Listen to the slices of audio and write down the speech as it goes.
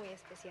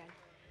especial.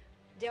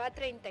 Lleva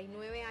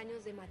 39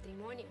 años de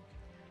matrimonio,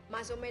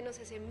 más o menos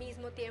ese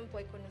mismo tiempo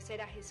de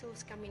conocer a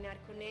Jesús, caminar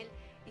con Él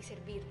y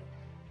servirlo.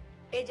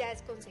 Ella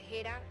es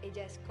consejera,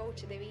 ella es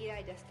coach de vida,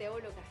 ella es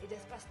teóloga, ella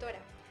es pastora,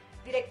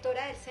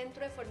 directora del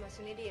Centro de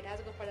Formación y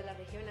Liderazgo para la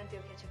región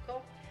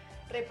Antioquia-Chocó,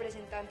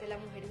 representante de la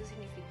mujer y su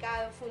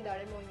significado, fundadora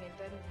del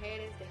movimiento de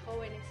mujeres, de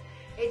jóvenes.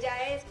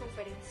 Ella es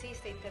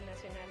conferencista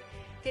internacional,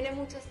 tiene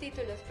muchos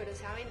títulos, pero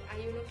saben,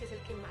 hay uno que es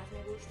el que más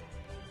me gusta.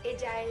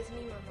 Ella es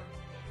mi mamá.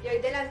 Y hoy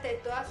delante de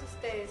todas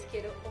ustedes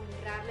quiero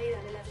honrarle y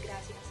darle las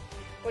gracias,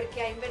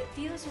 porque ha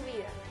invertido su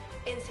vida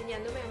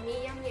enseñándome a mí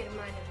y a mi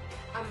hermana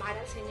a amar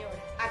al Señor,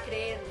 a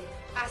creerle,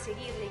 a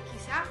seguirle. Y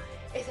quizá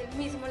es el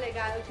mismo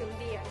legado que un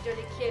día yo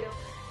le quiero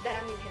dar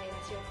a mis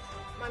generaciones.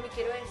 Mami,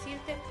 quiero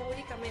decirte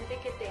públicamente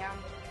que te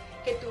amo,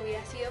 que tu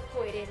vida ha sido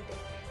coherente,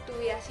 tu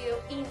vida ha sido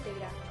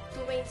íntegra. Tú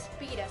me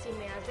inspiras y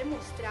me has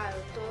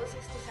demostrado todos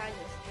estos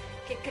años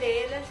que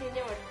creerle al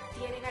Señor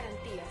tiene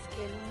garantías,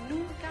 que Él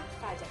nunca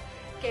falla,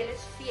 que Él es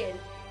fiel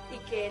y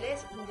que Él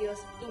es un Dios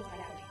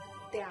imparable.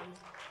 Te amo.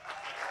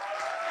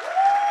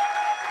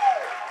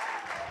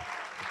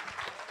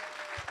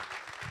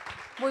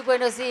 Muy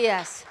buenos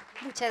días,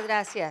 muchas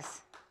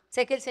gracias.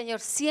 Sé que el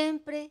Señor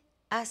siempre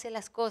hace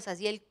las cosas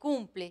y Él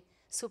cumple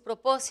su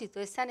propósito.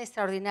 Es tan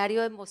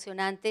extraordinario,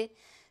 emocionante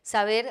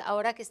saber,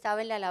 ahora que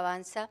estaba en la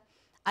alabanza,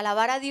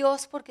 alabar a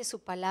Dios porque su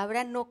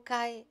palabra no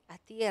cae a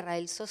tierra,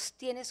 Él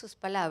sostiene sus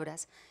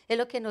palabras. Es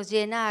lo que nos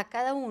llena a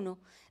cada uno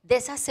de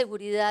esa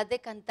seguridad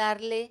de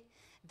cantarle,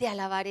 de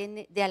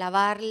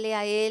alabarle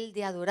a Él,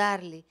 de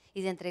adorarle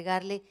y de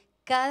entregarle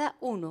cada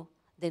uno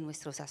de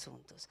nuestros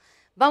asuntos.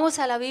 Vamos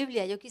a la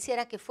Biblia. Yo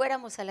quisiera que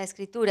fuéramos a la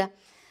Escritura,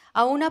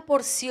 a una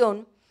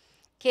porción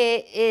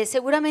que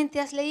seguramente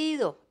has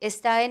leído.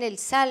 Está en el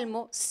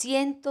Salmo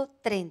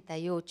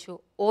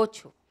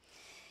 138:8.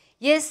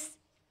 Y es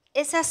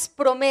esas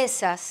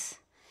promesas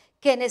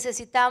que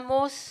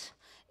necesitamos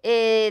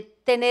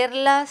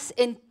tenerlas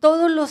en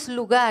todos los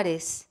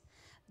lugares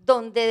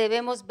donde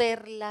debemos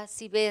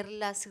verlas y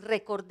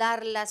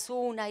recordarlas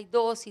una y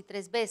dos y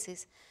tres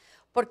veces,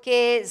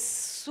 porque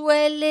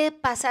suele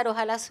pasar,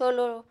 ojalá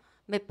solo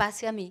me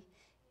pase a mí,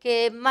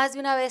 que más de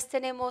una vez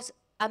tenemos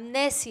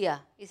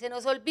amnesia y se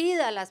nos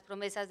olvidan las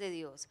promesas de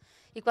Dios.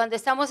 Y cuando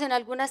estamos en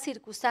algunas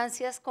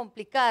circunstancias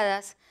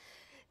complicadas,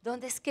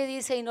 ¿dónde es que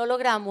dice y no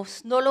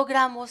logramos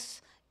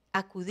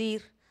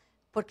acudir?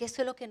 Porque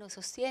esto es lo que nos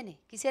sostiene.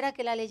 Quisiera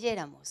que la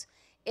leyéramos.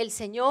 El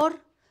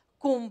Señor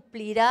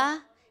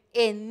cumplirá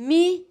en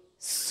mí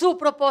su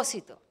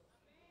propósito.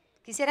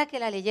 Quisiera que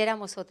la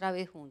leyéramos otra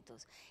vez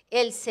juntos.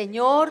 El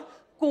Señor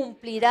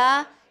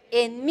cumplirá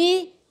en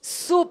mí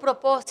su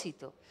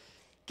propósito.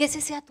 Que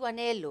ese sea tu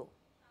anhelo.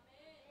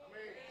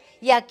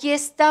 Y aquí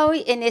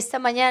estoy en esta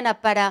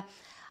mañana para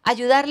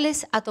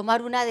ayudarles a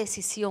tomar una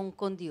decisión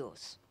con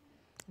Dios.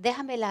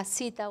 Déjame la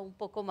cita un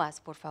poco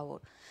más, por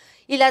favor.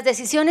 Y las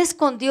decisiones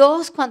con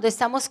Dios, cuando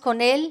estamos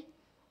con Él,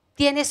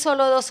 tiene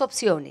solo dos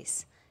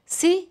opciones: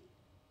 sí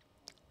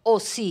o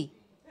sí.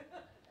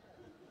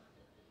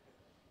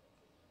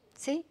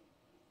 ¿Sí?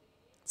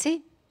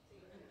 ¿Sí?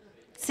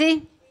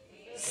 ¿Sí?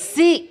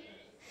 Sí.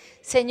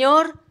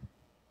 Señor,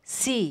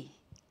 sí,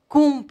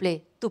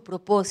 cumple tu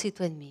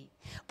propósito en mí.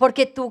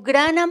 Porque tu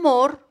gran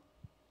amor,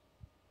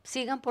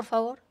 sigan por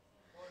favor,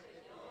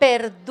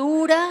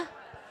 perdura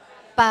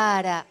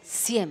para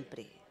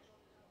siempre.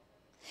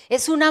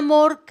 Es un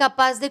amor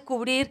capaz de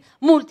cubrir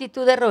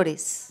multitud de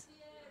errores.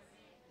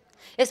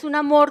 Es un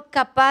amor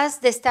capaz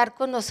de estar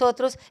con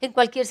nosotros en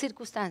cualquier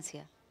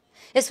circunstancia.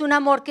 Es un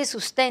amor que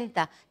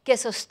sustenta, que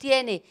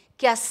sostiene,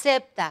 que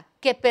acepta,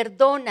 que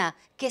perdona,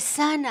 que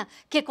sana,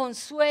 que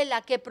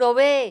consuela, que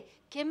provee.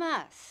 ¿Qué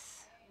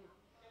más?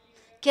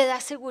 Que da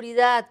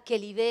seguridad, que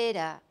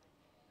libera.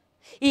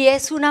 Y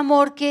es un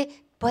amor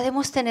que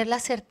podemos tener la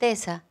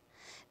certeza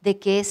de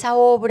que esa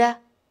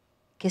obra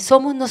que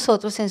somos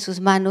nosotros en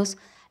sus manos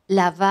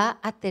la va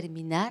a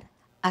terminar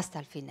hasta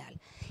el final.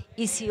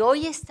 Y si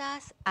hoy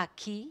estás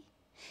aquí,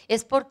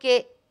 es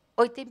porque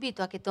hoy te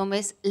invito a que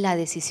tomes la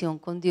decisión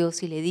con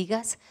Dios y le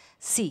digas: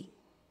 sí,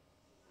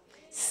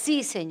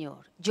 sí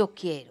Señor, yo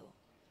quiero,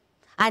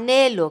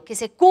 anhelo que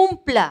se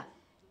cumpla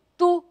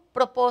tu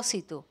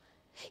propósito.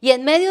 Y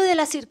en medio de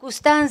las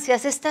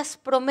circunstancias, estas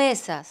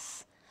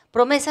promesas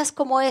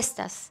como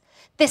estas,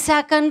 te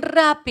sacan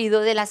rápido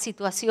de la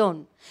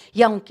situación.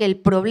 Y aunque el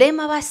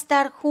problema va a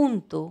estar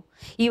junto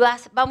y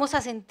vamos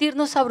a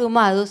sentirnos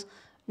abrumados,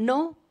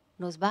 no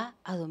nos va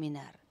a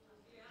dominar.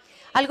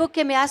 Algo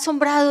que me ha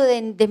asombrado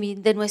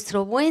de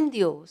nuestro buen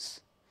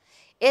Dios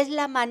es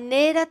la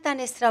manera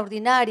tan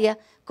extraordinaria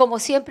como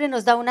siempre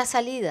nos da una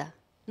salida.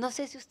 No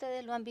sé si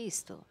ustedes lo han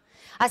visto.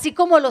 Así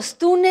como los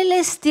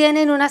túneles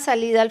tienen una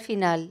salida al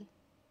final,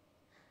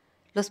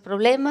 los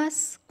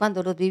problemas,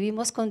 cuando los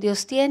vivimos con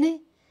Dios,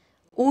 tienen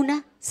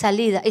una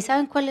salida. ¿Y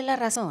saben cuál es la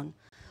razón?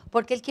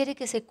 Porque Él quiere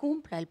que se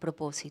cumpla el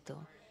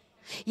propósito.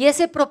 Y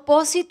ese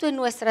propósito en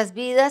nuestras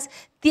vidas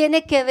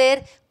tiene que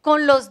ver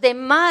con los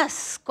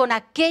demás, con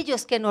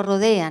aquellos que nos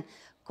rodean,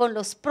 con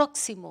los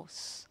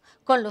próximos,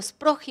 con los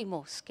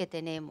prójimos que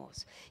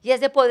tenemos. Y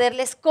es de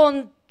poderles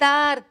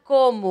contar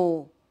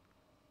cómo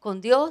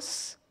con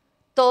Dios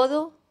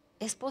todo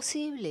es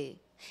posible.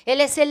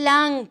 Él es el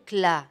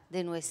ancla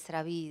de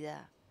nuestra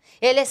vida.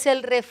 Él es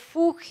el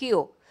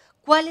refugio.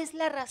 ¿Cuál es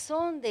la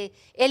razón de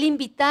Él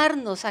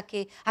invitarnos a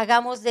que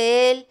hagamos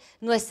de Él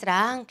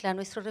nuestra ancla,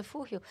 nuestro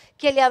refugio?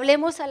 Que le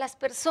hablemos a las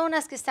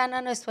personas que están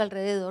a nuestro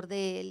alrededor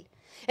de Él.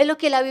 Es lo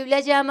que la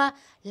Biblia llama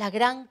la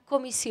gran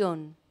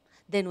comisión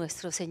de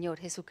nuestro Señor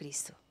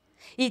Jesucristo.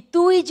 Y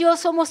tú y yo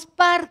somos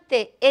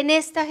parte en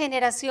esta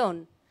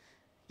generación.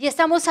 Y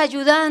estamos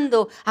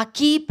ayudando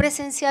aquí,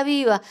 Presencia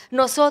Viva,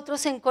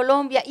 nosotros en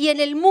Colombia y en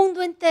el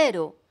mundo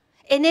entero.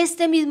 En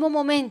este mismo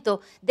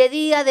momento, de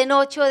día, de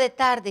noche o de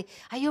tarde,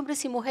 hay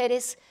hombres y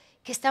mujeres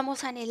que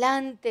estamos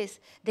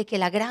anhelantes de que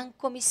la gran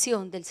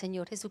comisión del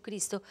Señor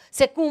Jesucristo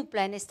se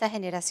cumpla en esta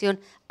generación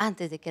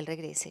antes de que Él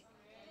regrese.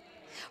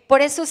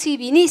 Por eso, si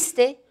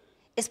viniste,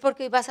 es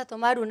porque hoy vas a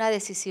tomar una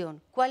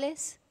decisión. ¿Cuál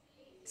es?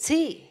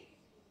 Sí.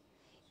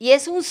 Y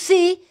es un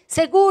sí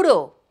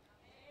seguro,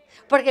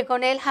 porque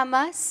con Él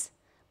jamás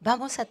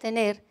vamos a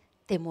tener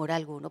temor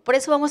alguno. Por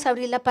eso vamos a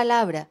abrir la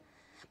palabra.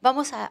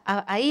 Vamos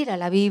a ir a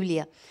la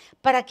Biblia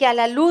para que a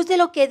la luz de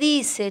lo que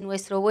dice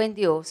nuestro buen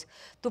Dios,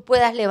 tú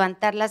puedas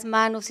levantar las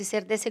manos y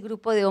ser de ese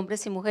grupo de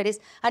hombres y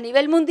mujeres a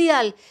nivel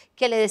mundial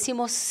que le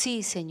decimos,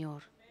 sí,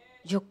 Señor,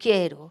 yo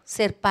quiero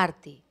ser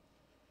parte.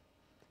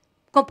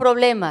 Con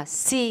problemas,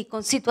 sí,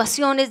 con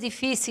situaciones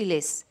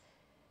difíciles,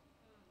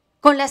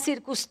 con las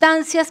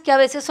circunstancias que a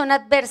veces son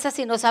adversas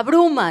y nos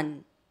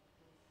abruman,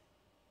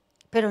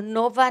 pero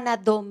no van a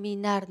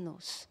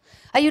dominarnos.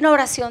 Hay una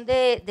oración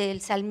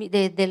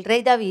del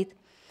rey David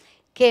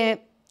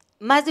que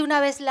más de una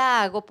vez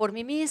la hago por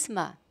mí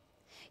misma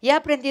y he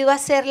aprendido a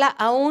hacerla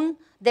aún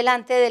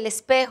delante del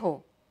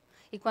espejo.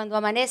 Y cuando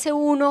amanece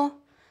uno,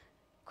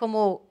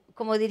 como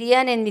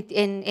dirían en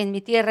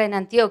mi tierra, en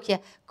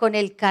Antioquia, con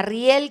el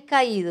carriel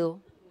caído,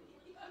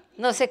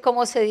 no sé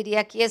cómo se diría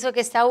aquí, eso que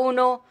está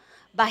uno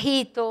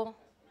bajito,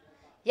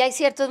 y hay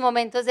ciertos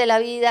momentos de la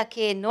vida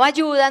que no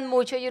ayudan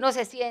mucho y uno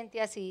se siente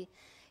así.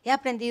 He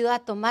aprendido a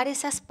tomar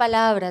esas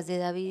palabras de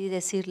David y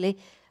decirle,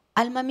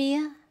 alma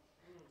mía,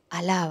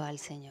 alaba al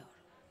Señor.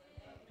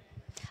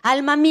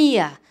 Alma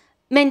mía,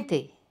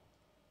 mente,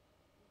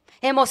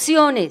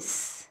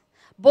 emociones,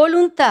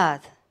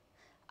 voluntad,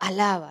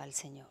 alaba al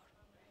Señor.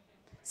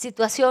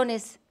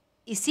 Situaciones,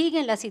 y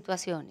siguen las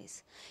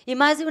situaciones. Y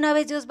más de una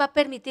vez Dios va a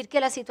permitir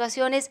que las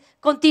situaciones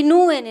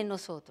continúen en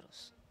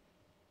nosotros.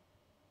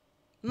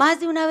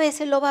 Más de una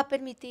vez Él lo va a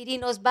permitir y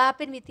nos va a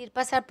permitir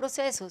pasar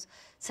procesos.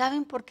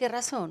 ¿Saben por qué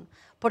razón?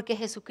 Porque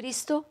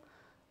Jesucristo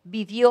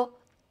vivió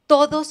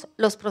todos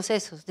los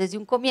procesos, desde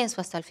un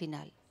comienzo hasta el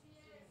final.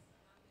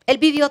 Él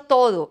vivió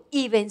todo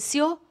y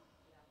venció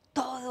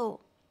todo.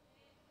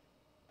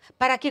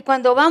 Para que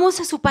cuando vamos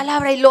a su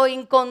palabra y lo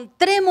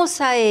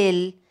encontremos a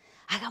Él,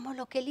 hagamos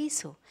lo que Él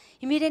hizo.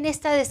 Y miren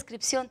esta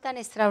descripción tan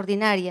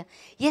extraordinaria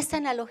y esta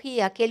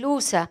analogía que Él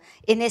usa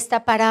en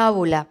esta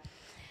parábola.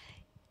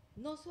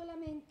 No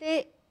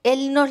solamente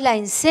Él nos la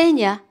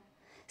enseña,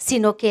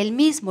 sino que Él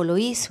mismo lo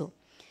hizo.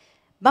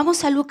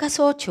 Vamos a Lucas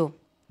 8,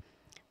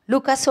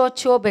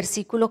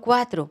 versículo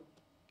 4.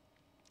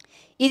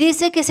 Y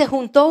dice que se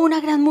juntó una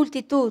gran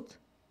multitud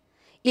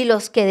y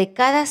los que de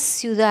cada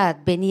ciudad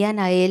venían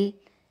a Él,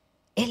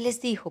 Él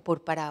les dijo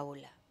por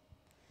parábola.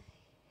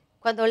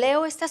 Cuando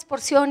leo estas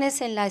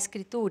porciones en la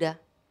Escritura,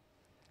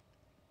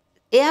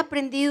 he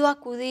aprendido a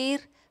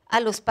acudir a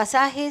los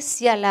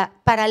pasajes y a los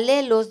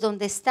paralelos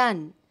donde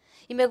están.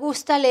 Y me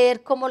gusta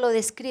leer cómo lo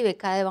describe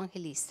cada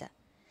evangelista.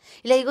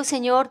 Y le digo,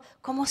 Señor,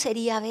 ¿cómo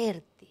sería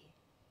verte?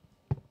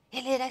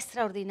 Él era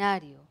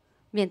extraordinario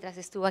mientras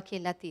estuvo aquí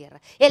en la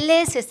tierra. Él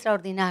es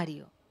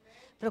extraordinario.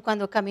 Pero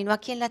cuando caminó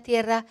aquí en la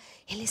tierra,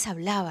 Él les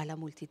hablaba a la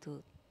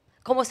multitud.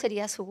 ¿Cómo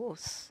sería su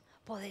voz?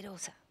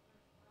 Poderosa.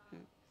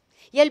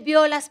 Y Él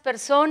vio a las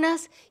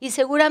personas y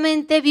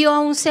seguramente vio a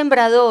un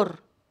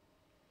sembrador.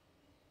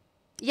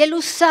 Y Él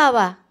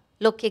usaba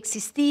lo que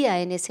existía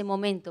en ese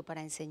momento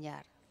para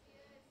enseñar.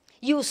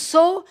 Y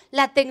usó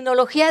la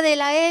tecnología de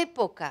la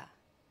época.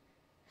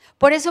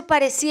 Por eso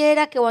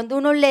pareciera que cuando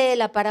uno lee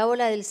la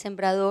parábola del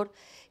sembrador,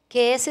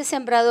 que ese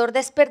sembrador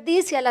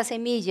desperdicia la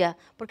semilla,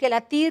 porque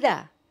la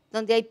tira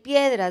donde hay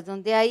piedras,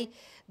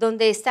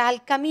 donde está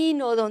el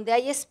camino, donde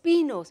hay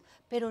espinos.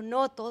 Pero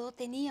no, todo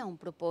tenía un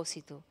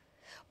propósito,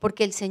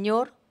 porque el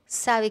Señor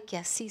sabe que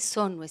así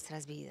son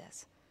nuestras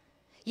vidas.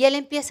 Y Él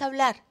empieza a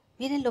hablar,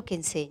 miren lo que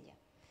enseña.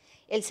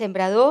 El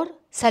sembrador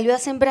salió a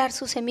sembrar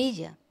su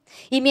semilla.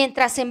 Y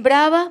mientras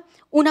sembraba,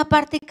 una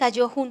parte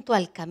cayó junto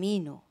al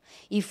camino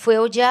y fue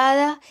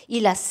hollada y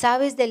las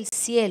aves del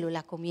cielo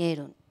la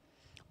comieron.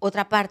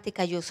 Otra parte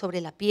cayó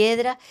sobre la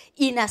piedra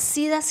y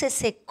nacida se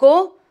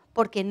secó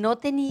porque no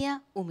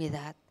tenía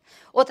humedad.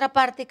 Otra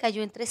parte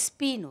cayó entre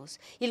espinos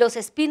y los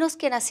espinos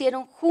que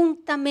nacieron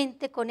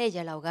juntamente con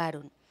ella la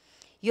ahogaron.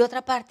 Y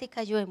otra parte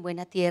cayó en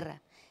buena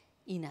tierra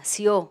y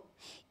nació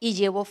y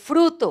llevó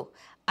fruto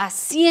a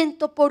 100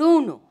 por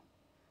uno.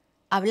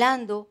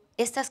 Hablando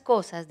estas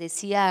cosas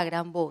decía a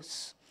gran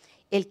voz,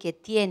 El que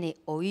tiene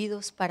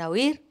oídos para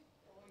oír,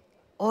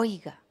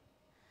 oiga.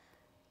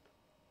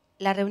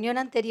 La reunión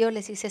anterior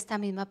les hice esta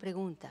misma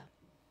pregunta.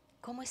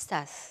 ¿Cómo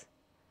estás?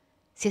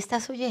 ¿Si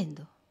estás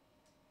oyendo?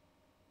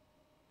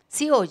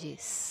 ¿Si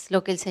oyes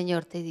lo que el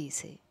Señor te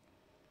dice?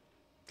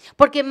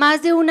 Porque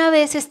más de una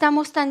vez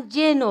estamos tan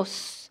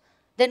llenos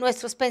de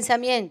nuestros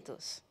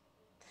pensamientos,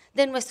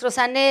 de nuestros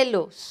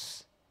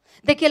anhelos,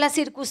 de que las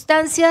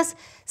circunstancias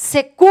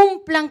se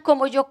cumplan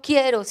como yo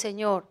quiero,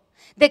 Señor,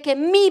 de que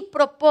mi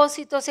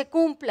propósito se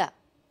cumpla,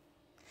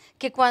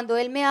 que cuando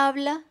Él me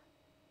habla,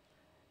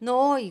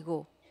 no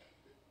oigo,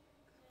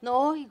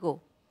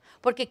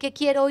 porque ¿qué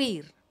quiero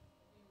oír?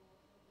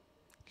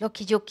 Lo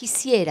que yo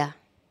quisiera,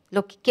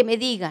 que me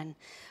digan,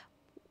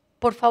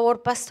 por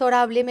favor, pastor,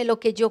 hábleme lo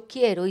que yo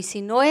quiero, y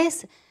si no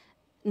es,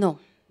 no,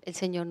 el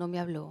Señor no me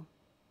habló.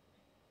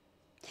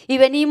 Y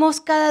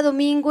venimos cada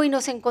domingo y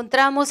nos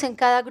encontramos en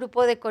cada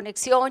grupo de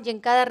conexión y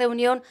en cada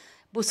reunión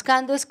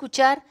buscando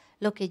escuchar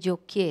lo que yo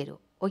quiero.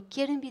 Hoy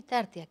quiero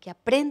invitarte a que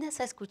aprendas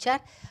a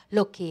escuchar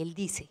lo que Él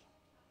dice,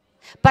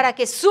 para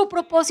que su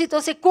propósito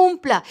se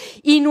cumpla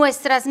y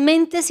nuestras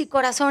mentes y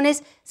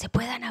corazones se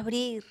puedan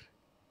abrir.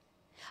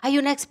 Hay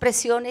una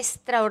expresión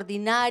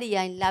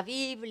extraordinaria en la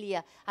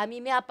Biblia, a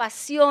mí me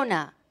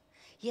apasiona,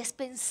 y es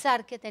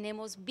pensar que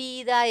tenemos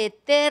vida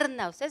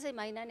eterna. ¿Ustedes se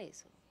imaginan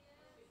eso?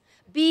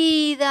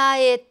 Vida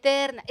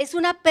eterna. Es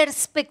una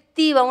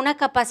perspectiva, una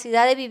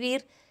capacidad de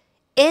vivir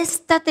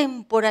esta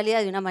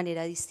temporalidad de una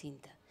manera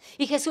distinta.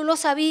 Y Jesús lo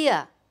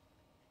sabía.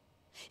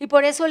 Y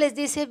por eso les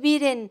dice,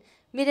 miren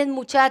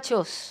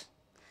muchachos,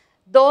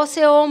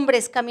 12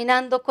 hombres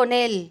caminando con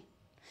Él.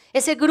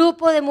 Ese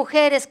grupo de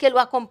mujeres que lo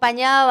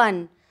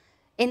acompañaban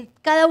en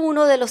cada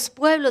uno de los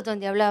pueblos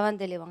donde hablaban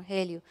del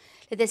Evangelio.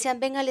 Les decían,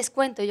 venga, les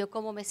cuento yo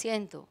cómo me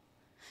siento.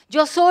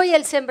 Yo soy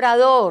el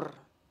sembrador.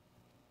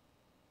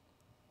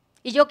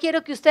 Y yo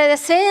quiero que ustedes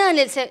sean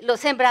los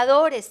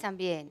sembradores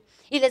también.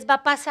 Y les va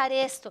a pasar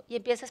esto. Y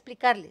empieza a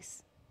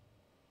explicarles.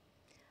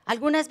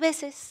 Algunas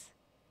veces,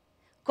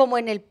 como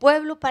en el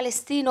pueblo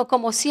palestino,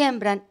 como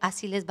siembran,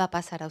 así les va a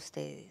pasar a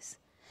ustedes.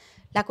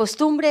 La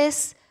costumbre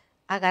es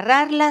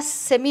agarrar las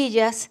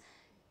semillas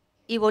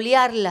y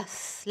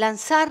bolearlas,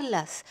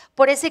 lanzarlas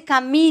por ese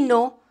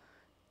camino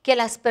que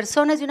las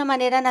personas de una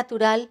manera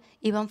natural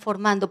iban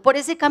formando. Por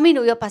ese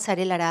camino iba a pasar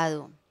el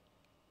arado.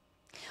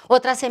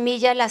 Otras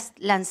semillas las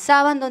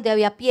lanzaban donde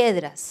había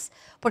piedras,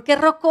 porque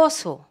es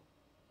rocoso.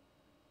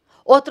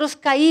 Otros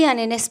caían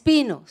en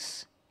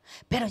espinos,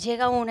 pero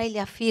llega una y le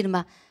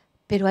afirma,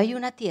 pero hay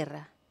una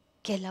tierra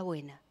que es la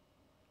buena.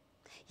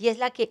 Y es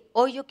la que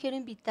hoy yo quiero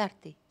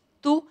invitarte,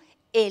 tú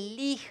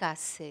elijas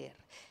ser,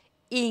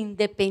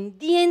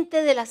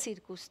 independiente de la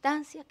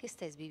circunstancia que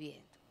estés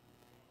viviendo.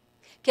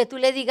 Que tú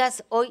le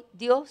digas hoy,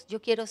 Dios,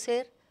 yo quiero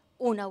ser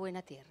una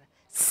buena tierra.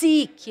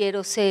 Sí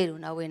quiero ser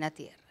una buena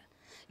tierra.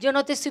 Yo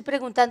no te estoy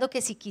preguntando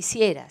que si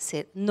quisiera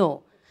ser,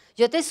 no.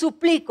 Yo te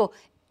suplico,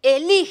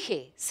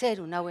 elige ser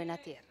una buena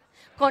tierra.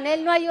 Con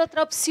Él no hay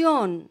otra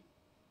opción,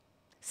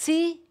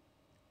 sí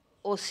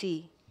o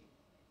sí.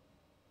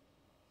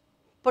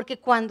 Porque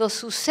cuando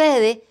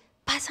sucede,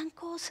 pasan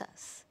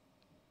cosas.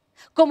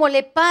 Como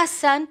le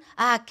pasan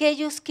a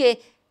aquellos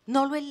que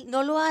no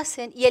lo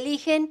hacen y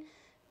eligen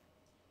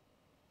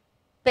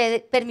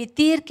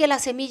permitir que la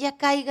semilla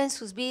caiga en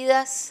sus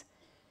vidas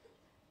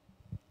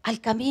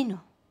al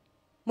camino.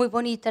 Muy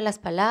bonitas las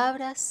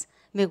palabras,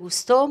 me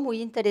gustó,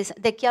 muy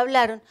interesante. ¿De qué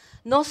hablaron?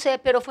 No sé,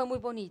 pero fue muy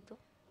bonito.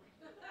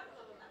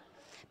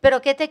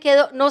 ¿Pero qué te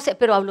quedó? No sé,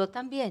 pero habló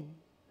también.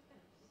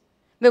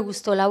 Me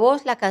gustó la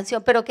voz, la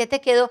canción, ¿pero qué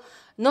te quedó?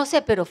 No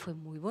sé, pero fue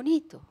muy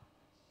bonito.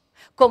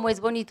 Como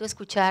es bonito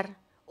escuchar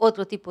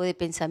otro tipo de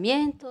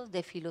pensamientos,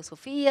 de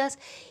filosofías,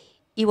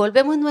 y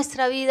volvemos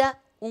nuestra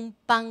vida un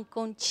pan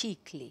con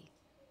chicle.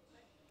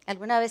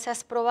 ¿Alguna vez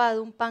has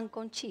probado un pan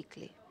con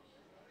chicle?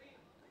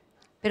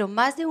 Pero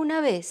más de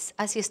una vez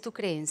así es tu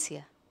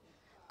creencia,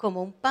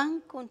 como un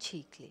pan con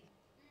chicle.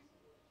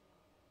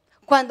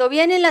 Cuando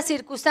vienen las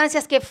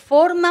circunstancias que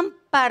forman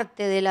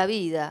parte de la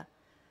vida,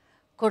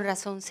 con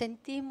razón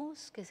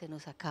sentimos que se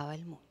nos acaba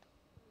el mundo.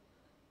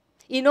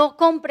 Y no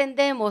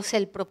comprendemos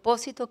el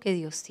propósito que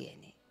Dios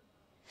tiene.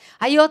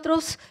 Hay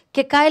otros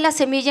que cae la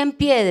semilla en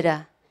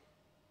piedra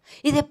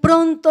y de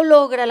pronto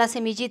logra la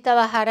semillita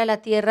bajar a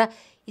la tierra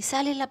y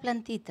sale la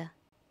plantita.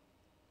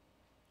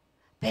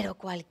 Pero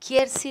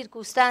cualquier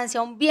circunstancia,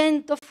 un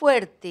viento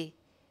fuerte,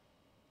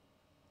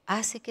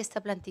 hace que esta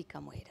plantica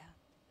muera.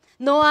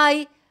 No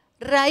hay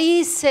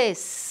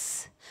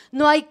raíces,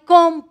 no hay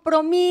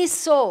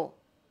compromiso.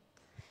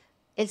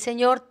 El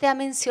Señor te ha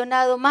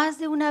mencionado más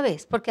de una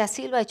vez, porque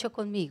así lo ha hecho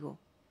conmigo,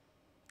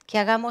 que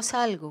hagamos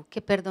algo,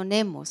 que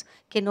perdonemos,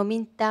 que no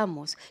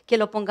mintamos, que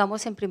lo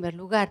pongamos en primer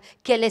lugar,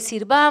 que le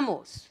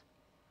sirvamos.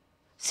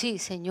 Sí,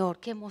 Señor,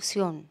 qué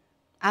emoción.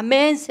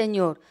 Amén,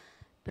 Señor.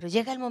 Pero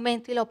llega el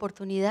momento y la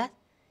oportunidad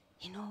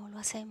y no lo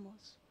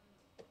hacemos.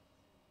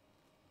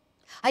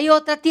 Hay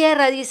otra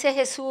tierra, dice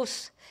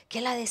Jesús, que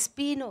es la de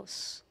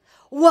espinos.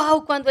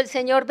 ¡Wow! Cuando el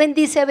Señor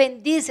bendice,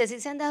 bendice, ¿sí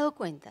se han dado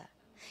cuenta?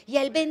 Y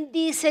Él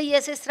bendice y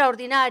es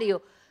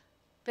extraordinario.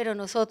 Pero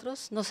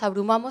nosotros nos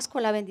abrumamos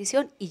con la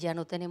bendición y ya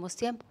no tenemos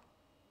tiempo.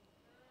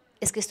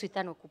 Es que estoy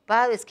tan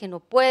ocupado, es que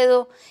no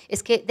puedo,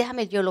 es que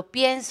déjame, yo lo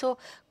pienso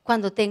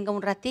cuando tenga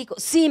un ratico,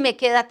 sí me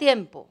queda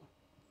tiempo.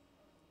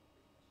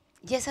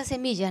 Y esa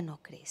semilla no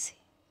crece.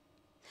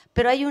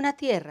 Pero hay una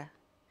tierra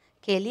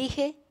que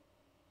elige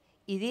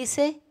y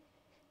dice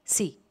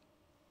sí.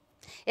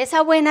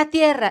 Esa buena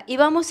tierra, y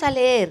vamos a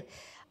leer,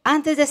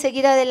 antes de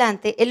seguir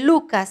adelante, en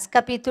Lucas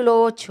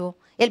capítulo 8,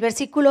 el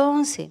versículo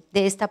 11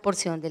 de esta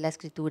porción de la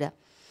Escritura.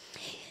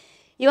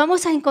 Y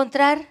vamos a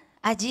encontrar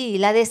allí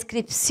la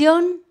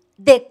descripción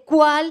de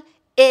cuál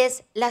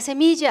es la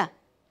semilla.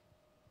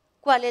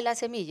 ¿Cuál es la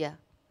semilla?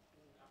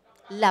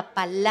 La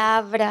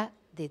palabra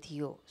de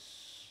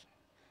Dios.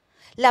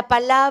 La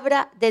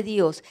palabra de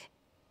Dios.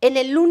 En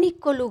el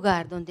único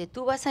lugar donde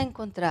tú vas a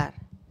encontrar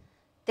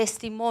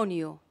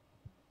testimonio,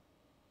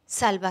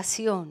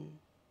 salvación,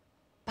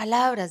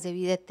 palabras de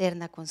vida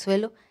eterna,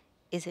 consuelo,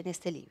 es en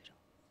este libro.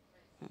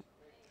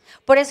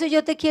 Por eso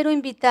yo te quiero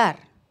invitar,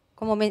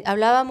 como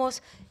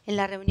hablábamos en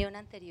la reunión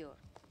anterior,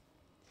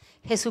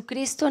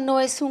 Jesucristo no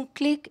es un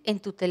clic en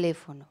tu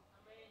teléfono.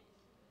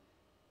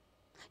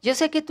 Yo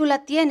sé que tú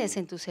la tienes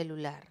en tu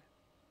celular.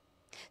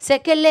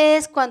 Sé que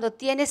lees cuando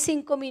tienes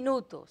 5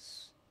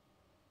 minutos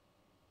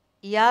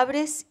y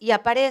abres y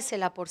aparece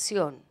la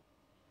porción.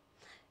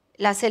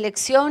 La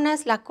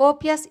seleccionas, la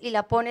copias y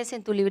la pones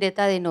en tu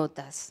libreta de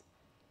notas.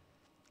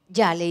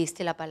 Ya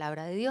leíste la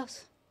palabra de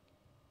Dios.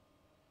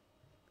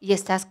 Y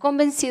estás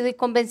convencido y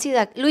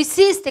convencida. Lo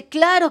hiciste,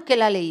 claro que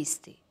la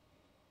leíste.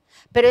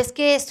 Pero es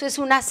que esto es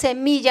una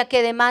semilla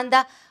que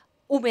demanda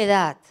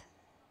humedad.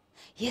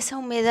 Y esa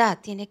humedad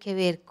tiene que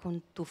ver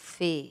con tu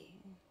fe,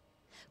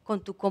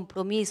 con tu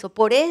compromiso.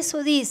 Por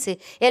eso dice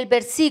el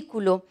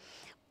versículo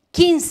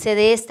 15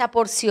 de esta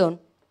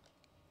porción,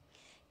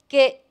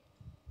 que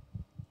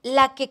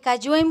la que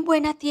cayó en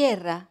buena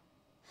tierra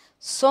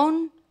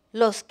son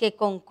los que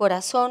con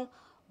corazón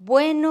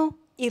bueno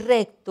y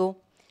recto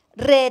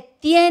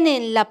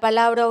retienen la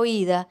palabra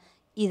oída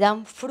y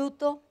dan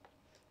fruto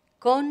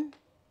con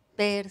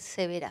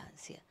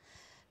perseverancia.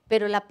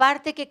 Pero la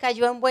parte que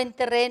cayó en buen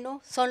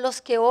terreno son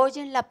los que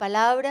oyen la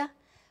palabra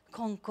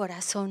con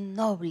corazón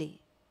noble.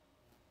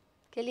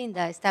 Qué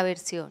linda esta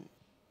versión.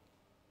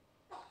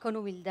 Con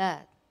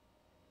humildad,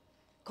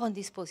 con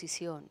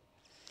disposición.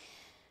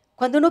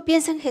 Cuando uno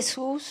piensa en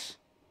Jesús,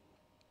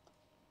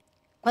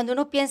 cuando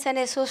uno piensa en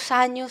esos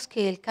años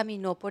que Él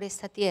caminó por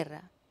esta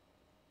tierra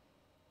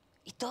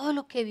y todo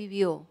lo que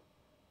vivió,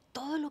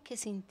 todo lo que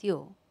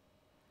sintió,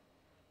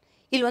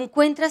 y lo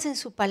encuentras en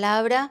su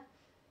palabra,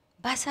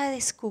 vas a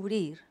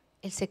descubrir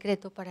el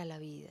secreto para la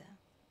vida.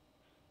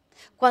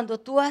 Cuando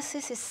tú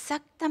haces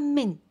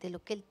exactamente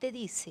lo que Él te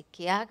dice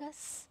que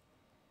hagas,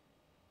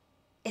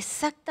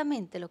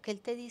 exactamente lo que Él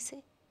te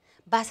dice,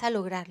 vas a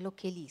lograr lo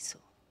que Él hizo.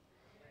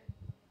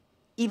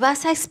 Y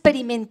vas a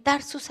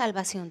experimentar su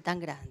salvación tan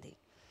grande.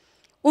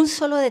 Un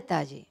solo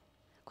detalle.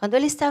 Cuando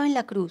Él estaba en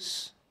la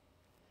cruz,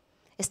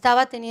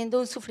 estaba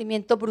teniendo un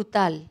sufrimiento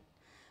brutal,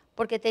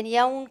 porque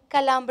tenía un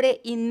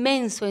calambre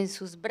inmenso en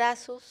sus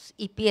brazos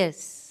y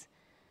pies,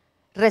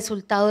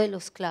 resultado de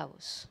los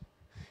clavos.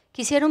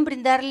 Quisieron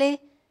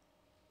brindarle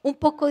un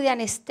poco de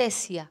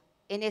anestesia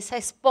en esa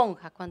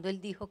esponja cuando Él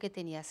dijo que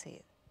tenía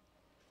sed.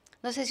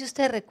 No sé si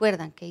ustedes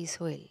recuerdan qué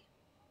hizo Él.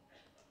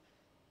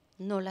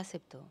 No la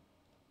aceptó.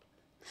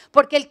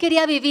 Porque Él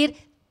quería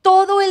vivir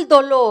todo el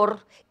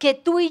dolor que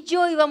tú y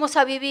yo íbamos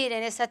a vivir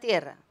en esa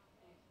tierra.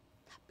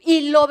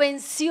 Y lo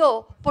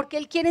venció porque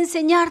Él quiere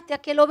enseñarte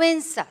a que lo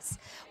venzas.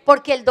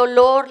 Porque el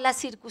dolor, las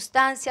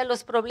circunstancias,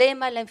 los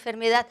problemas, la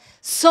enfermedad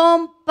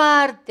son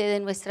parte de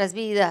nuestras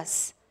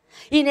vidas.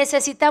 Y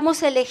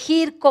necesitamos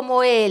elegir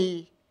como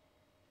Él,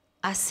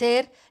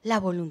 hacer la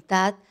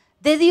voluntad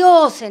de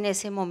Dios en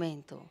ese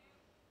momento.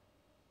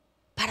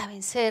 Para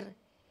vencer.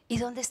 ¿Y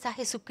dónde está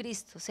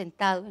Jesucristo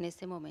sentado en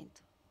este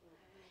momento?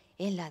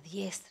 En la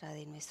diestra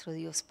de nuestro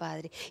Dios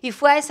Padre. Y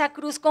fue a esa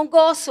cruz con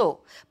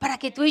gozo, para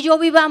que tú y yo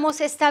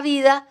vivamos esta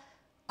vida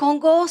con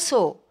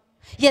gozo.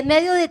 Y en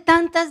medio de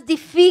tantas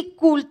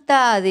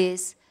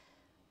dificultades,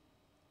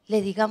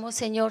 le digamos,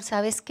 Señor,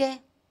 ¿sabes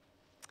qué?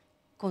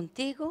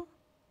 Contigo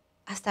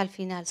hasta el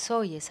final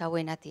soy esa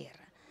buena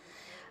tierra.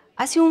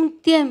 Hace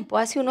un tiempo,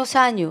 hace unos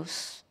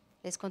años,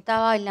 les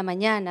contaba en la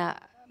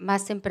mañana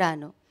más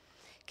temprano,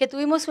 que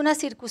tuvimos una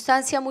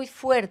circunstancia muy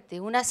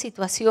fuerte, una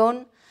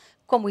situación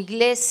como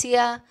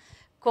iglesia,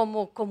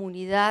 como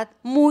comunidad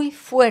muy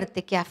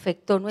fuerte que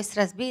afectó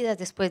nuestras vidas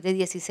después de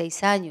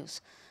 16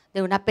 años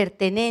de una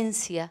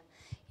pertenencia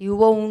y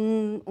hubo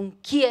un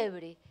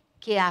quiebre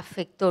que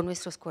afectó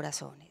nuestros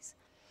corazones.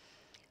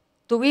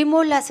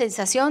 Tuvimos la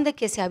sensación de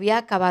que se había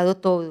acabado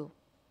todo,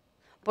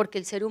 porque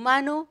el ser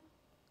humano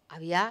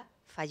había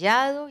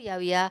fallado y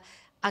había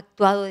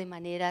actuado de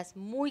maneras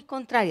muy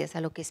contrarias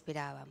a lo que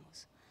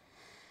esperábamos.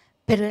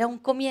 Pero era un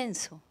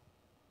comienzo.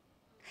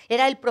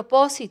 Era el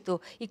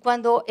propósito, y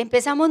cuando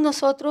empezamos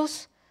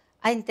nosotros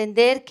a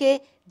entender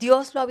que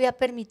Dios lo había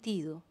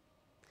permitido,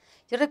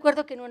 yo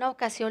recuerdo que en una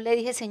ocasión le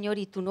dije, Señor,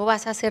 ¿y tú no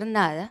vas a hacer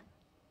nada?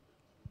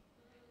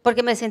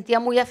 porque me sentía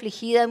muy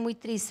afligida y muy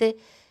triste.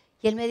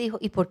 Y Él me dijo,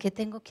 ¿y por qué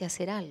tengo que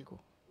hacer algo?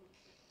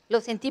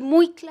 Lo sentí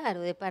muy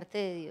claro de parte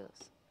de Dios.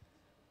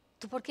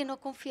 ¿Tú por qué no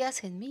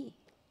confías en mí?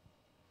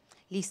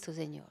 Listo,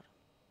 Señor.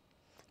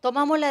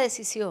 Tomamos la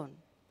decisión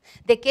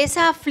de que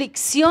esa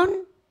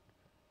aflicción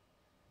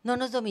no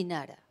nos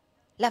dominara.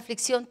 La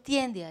aflicción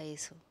tiende a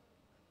eso,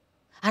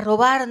 a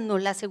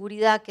robarnos la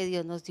seguridad que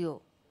Dios nos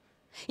dio.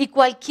 Y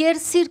cualquier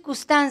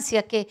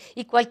circunstancia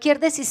y cualquier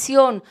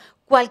decisión,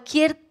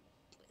 cualquier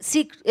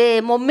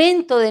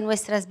momento de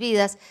nuestras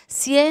vidas,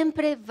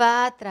 siempre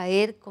va a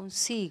traer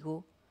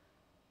consigo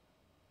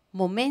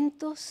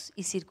momentos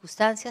y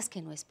circunstancias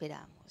que no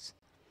esperamos.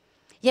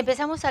 Y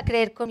empezamos a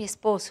creer con mi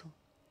esposo,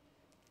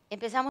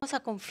 empezamos a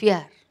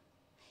confiar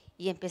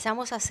y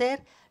empezamos a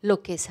hacer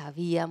lo que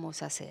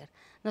sabíamos hacer.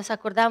 Nos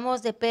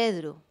acordamos de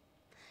Pedro,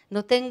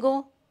 no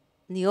tengo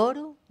ni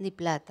oro ni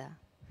plata,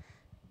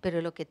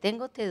 pero lo que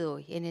tengo te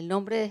doy. En el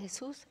nombre de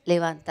Jesús,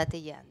 levántate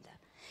y anda.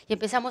 Y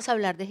empezamos a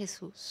hablar de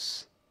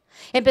Jesús.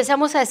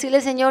 Empezamos a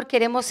decirle, Señor,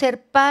 queremos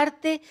ser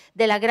parte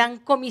de la gran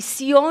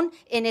comisión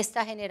en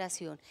esta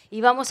generación.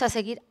 Y vamos a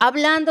seguir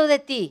hablando de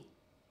ti.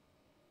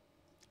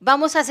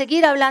 Vamos a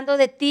seguir hablando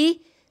de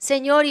ti,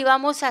 Señor, y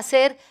vamos a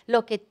hacer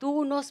lo que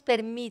tú nos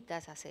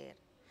permitas hacer.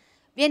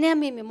 Viene a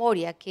mi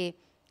memoria que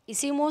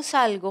hicimos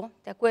algo,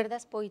 ¿te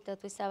acuerdas, Poita?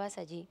 Tú estabas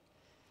allí.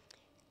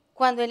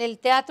 Cuando en el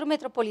Teatro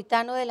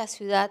Metropolitano de la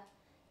ciudad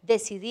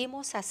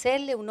decidimos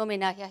hacerle un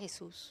homenaje a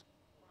Jesús.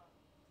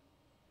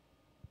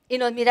 Y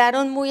nos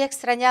miraron muy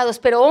extrañados,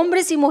 pero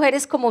hombres y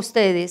mujeres como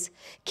ustedes,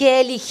 que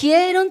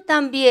eligieron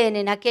también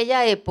en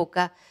aquella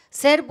época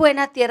ser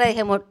buena tierra,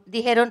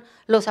 dijeron,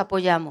 los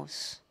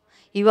apoyamos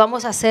y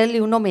vamos a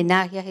hacerle un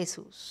homenaje a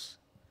Jesús.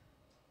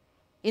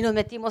 Y nos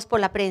metimos por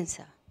la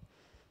prensa.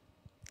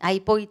 Ahí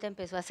Poita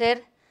empezó a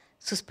hacer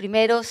sus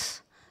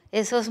primeros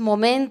esos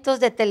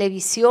momentos de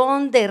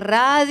televisión, de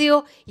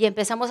radio, y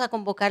empezamos a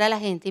convocar a la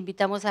gente,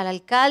 invitamos al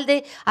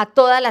alcalde, a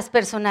todas las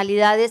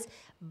personalidades.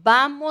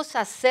 Vamos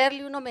a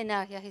hacerle un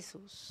homenaje a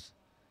Jesús.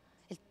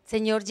 El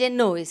Señor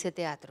llenó ese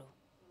teatro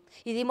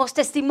y dimos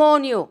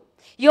testimonio.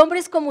 Y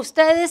hombres como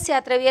ustedes se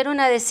atrevieron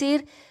a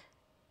decir,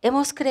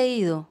 hemos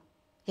creído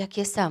y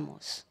aquí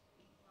estamos.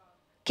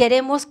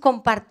 Queremos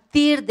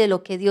compartir de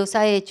lo que Dios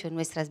ha hecho en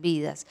nuestras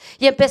vidas.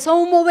 Y empezó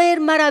un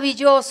mover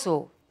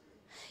maravilloso.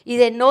 Y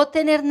de no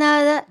tener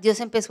nada, Dios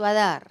empezó a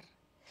dar.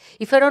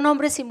 Y fueron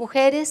hombres y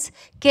mujeres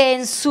que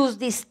en sus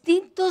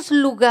distintos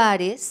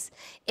lugares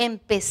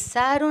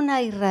empezaron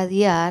a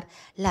irradiar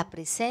la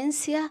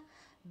presencia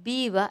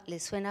viva,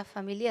 ¿les suena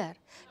familiar?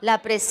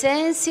 La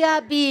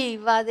presencia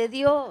viva de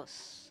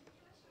Dios.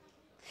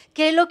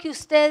 ¿Qué es lo que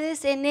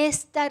ustedes en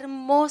esta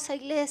hermosa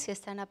iglesia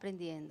están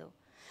aprendiendo?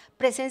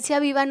 Presencia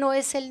viva no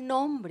es el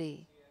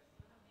nombre.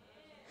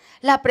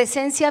 La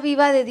presencia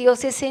viva de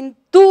Dios es en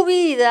tu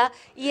vida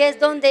y es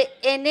donde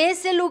en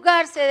ese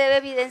lugar se debe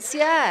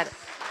evidenciar.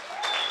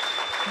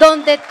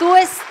 Donde tú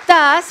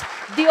estás,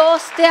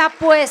 Dios te ha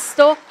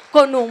puesto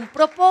con un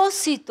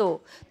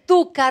propósito.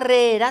 Tu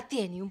carrera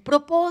tiene un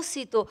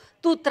propósito,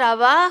 tu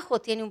trabajo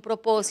tiene un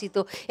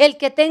propósito. El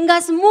que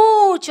tengas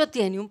mucho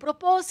tiene un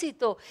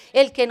propósito.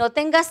 El que no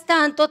tengas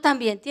tanto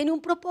también tiene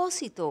un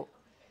propósito.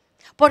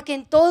 Porque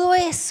en todo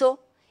eso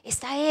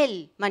está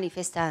Él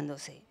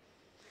manifestándose.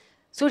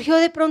 Surgió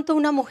de pronto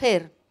una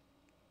mujer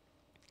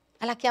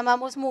a la que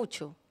amamos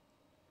mucho.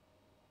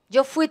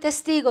 Yo fui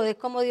testigo de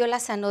cómo Dios la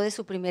sanó de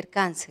su primer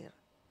cáncer.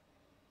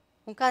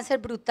 Un cáncer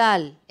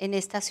brutal en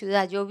esta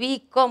ciudad. Yo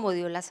vi cómo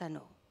Dios la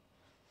sanó.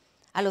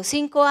 A los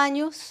 5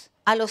 años,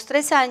 a los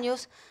 3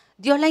 años,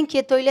 Dios la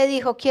inquietó y le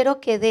dijo,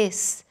 quiero que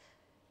des,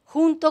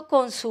 junto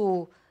con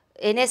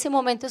en ese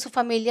momento su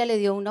familia le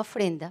dio una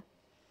ofrenda,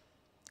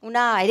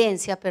 una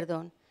herencia,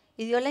 perdón.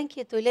 Y Dios la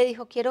inquietó y le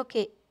dijo, quiero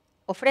que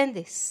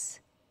ofrendes.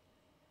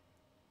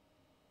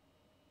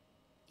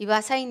 Y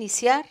vas a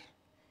iniciar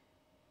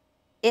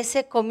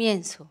ese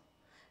comienzo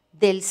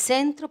del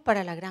Centro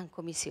para la Gran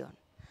Comisión.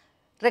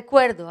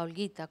 Recuerdo a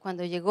Olguita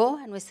cuando llegó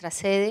a nuestra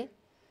sede,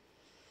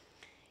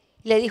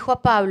 le dijo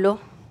a Pablo,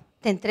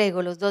 te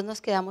entrego, los dos nos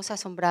quedamos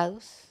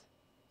asombrados,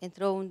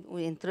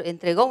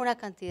 entregó una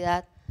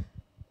cantidad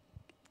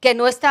que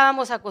no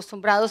estábamos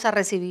acostumbrados a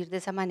recibir de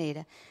esa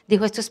manera.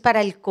 Dijo, esto es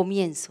para el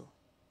comienzo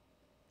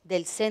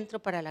del Centro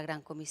para la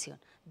Gran Comisión.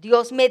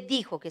 Dios me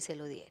dijo que se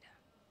lo diera.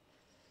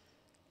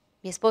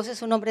 Mi esposo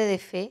es un hombre de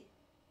fe,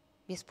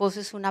 mi esposo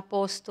es un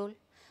apóstol,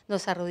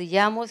 nos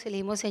arrodillamos y le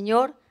dijimos,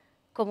 Señor,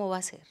 ¿cómo va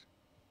a ser?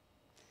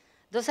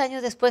 2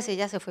 años después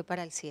ella se fue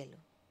para el cielo,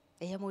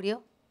 ella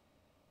murió.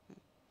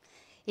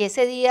 Y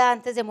ese día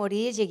antes de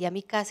morir llegué a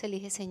mi casa y le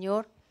dije,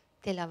 Señor,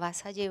 ¿te la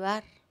vas a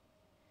llevar?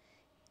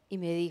 Y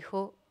me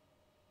dijo,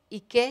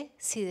 ¿y qué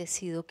si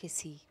decido que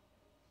sí?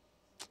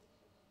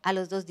 A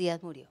los 2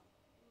 días murió.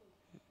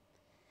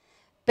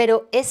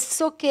 Pero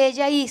eso que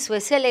ella hizo,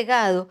 ese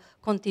legado,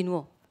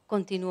 continuó,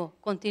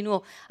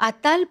 a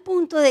tal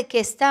punto de que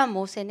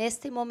estamos en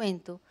este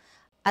momento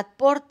a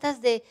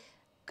puertas de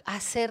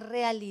hacer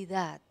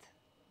realidad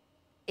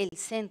el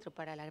Centro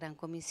para la Gran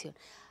Comisión.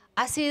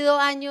 Ha sido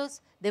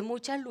años de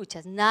muchas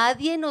luchas.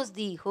 Nadie nos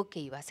dijo que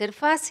iba a ser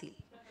fácil.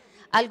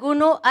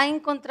 ¿Alguno ha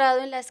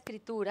encontrado en la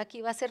escritura que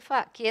iba a ser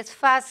que es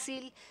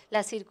fácil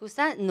la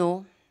circunstancia?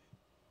 No.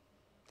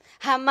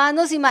 Jamás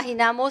nos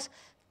imaginamos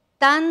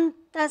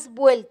tantas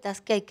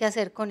vueltas que hay que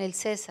hacer con el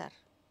César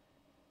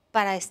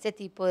para este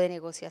tipo de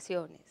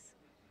negociaciones.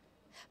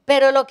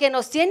 Pero lo que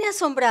nos tiene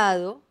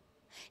asombrado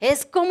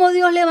es cómo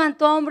Dios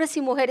levantó a hombres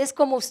y mujeres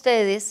como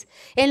ustedes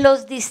en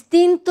los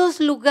distintos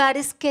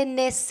lugares que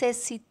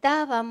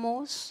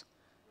necesitábamos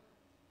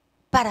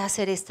para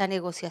hacer esta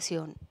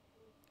negociación.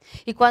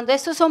 Y cuando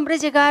estos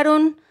hombres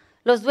llegaron,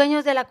 los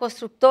dueños de la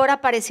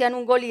constructora parecían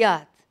un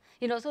Goliat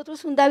y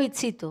nosotros un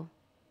Davidcito.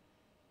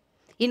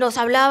 Y nos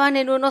hablaban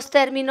en unos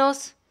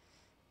términos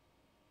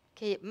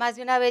que más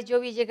de una vez yo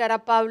vi llegar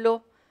a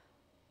Pablo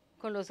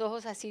con los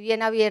ojos así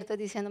bien abiertos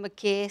diciéndome,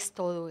 ¿qué es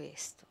todo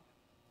esto?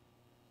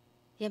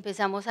 Y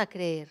empezamos a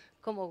creer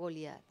como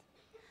Goliat.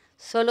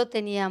 Solo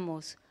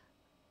teníamos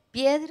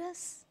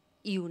piedras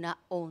y una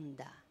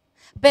honda.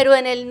 Pero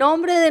en el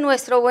nombre de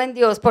nuestro buen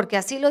Dios, porque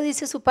así lo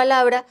dice su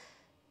palabra,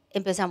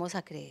 empezamos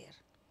a creer.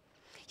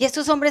 Y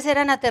estos hombres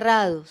eran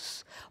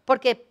aterrados,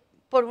 porque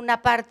por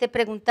una parte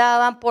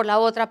preguntaban, por la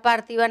otra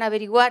parte iban a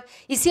averiguar,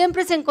 y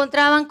siempre se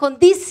encontraban con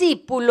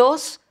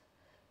discípulos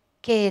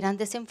que eran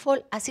de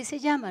Senfol. Así se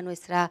llama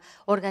nuestra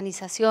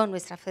organización,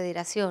 nuestra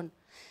federación.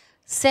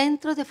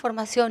 Centros de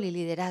Formación y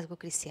Liderazgo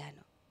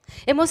Cristiano.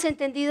 Hemos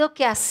entendido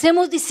que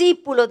hacemos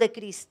discípulos de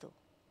Cristo,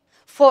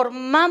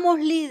 formamos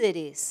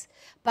líderes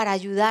para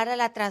ayudar a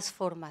la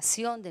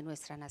transformación de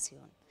nuestra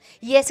nación.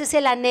 Y ese es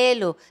el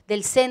anhelo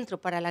del Centro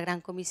para la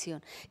Gran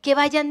Comisión, que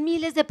vayan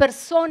miles de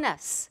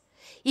personas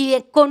y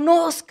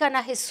conozcan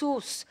a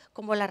Jesús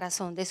como la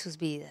razón de sus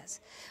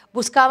vidas.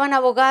 Buscaban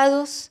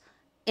abogados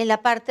en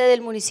la parte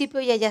del municipio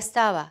y allá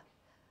estaba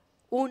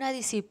una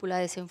discípula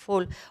de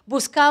Senfol.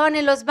 Buscaban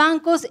en los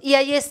bancos y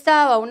ahí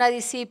estaba una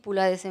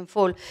discípula de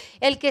Senfol.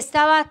 El que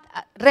estaba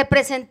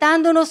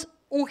representándonos,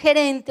 un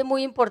gerente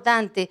muy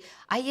importante,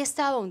 ahí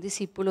estaba un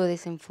discípulo de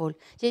Senfol.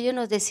 Y ellos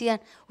nos decían,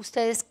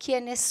 ¿ustedes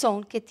quiénes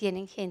son que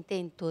tienen gente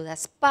en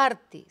todas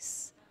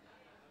partes?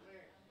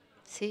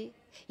 ¿Sí?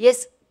 Y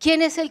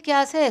 ¿quién es el que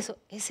hace eso?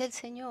 Es el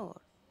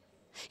Señor.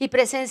 Y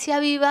Presencia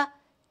Viva,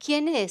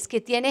 ¿quién es? Que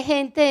tiene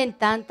gente en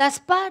tantas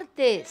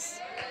partes.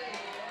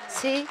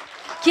 ¿Sí?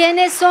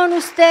 ¿Quiénes son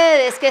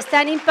ustedes que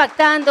están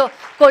impactando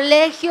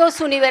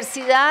colegios,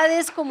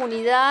 universidades,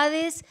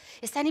 comunidades?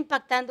 Están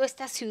impactando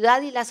esta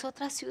ciudad y las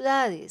otras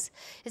ciudades.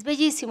 Es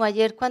bellísimo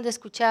ayer cuando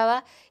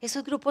escuchaba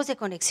esos grupos de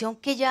conexión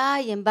que ya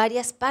hay en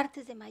varias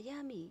partes de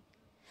Miami.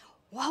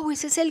 ¡Wow!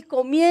 Ese es el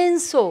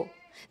comienzo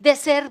de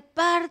ser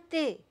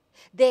parte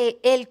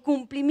del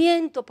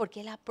cumplimiento,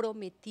 porque Él ha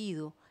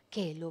prometido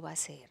que Él lo va a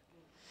hacer.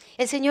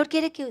 El Señor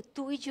quiere que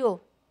tú y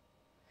yo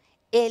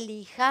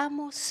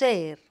elijamos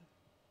ser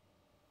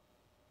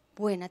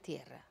buena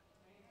tierra.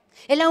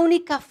 Es la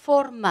única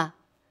forma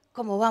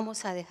como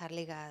vamos a dejar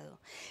legado.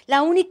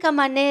 La única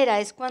manera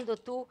es cuando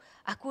tú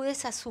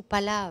acudes a su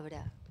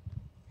palabra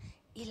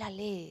y la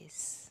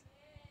lees.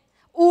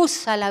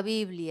 Usa la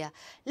Biblia,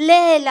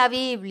 lee la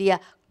Biblia,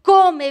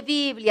 come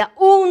Biblia,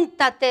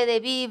 úntate de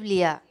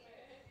Biblia.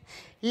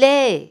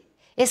 Lee,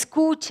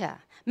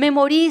 escucha,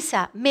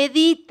 memoriza,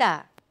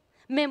 medita,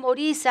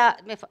 memoriza,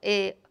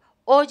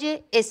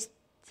 oye,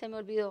 se me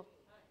olvidó.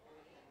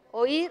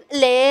 Oír,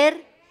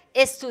 leer,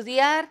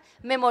 estudiar,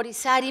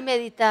 memorizar y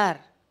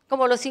meditar,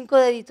 como los 5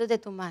 deditos de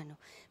tu mano.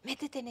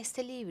 Métete en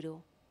este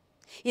libro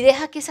y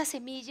deja que esa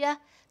semilla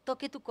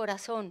toque tu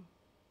corazón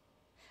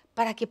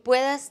para que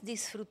puedas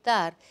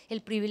disfrutar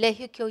el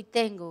privilegio que hoy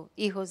tengo,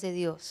 hijos de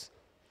Dios,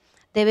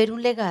 de ver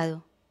un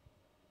legado,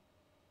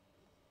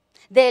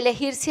 de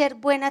elegir ser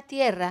buena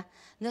tierra,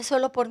 no es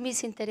solo por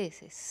mis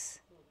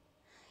intereses,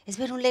 es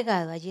ver un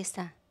legado. Allí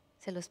está,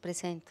 se los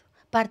presento,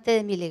 parte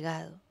de mi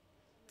legado.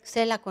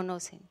 Ustedes la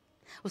conocen.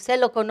 Ustedes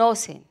lo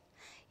conocen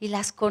y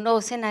las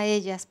conocen a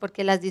ellas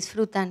porque las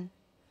disfrutan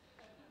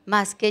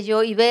más que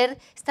yo. Y ver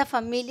esta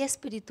familia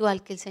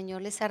espiritual que el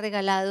Señor les ha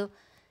regalado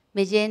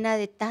me llena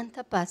de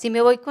tanta paz. Y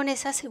me voy con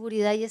esa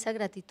seguridad y esa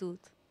gratitud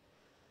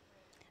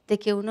de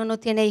que uno no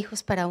tiene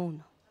hijos para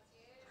uno.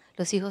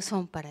 Los hijos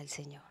son para el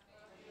Señor.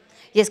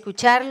 Y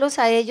escucharlos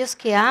a ellos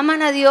que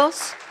aman a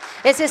Dios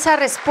es esa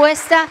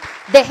respuesta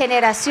de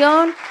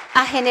generación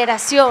a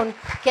generación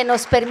que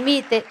nos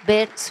permite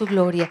ver su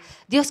gloria.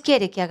 Dios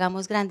quiere que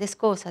hagamos grandes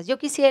cosas. Yo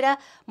quisiera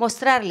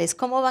mostrarles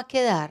cómo va a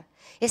quedar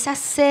esa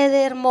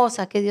sede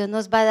hermosa que Dios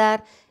nos va a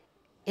dar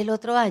el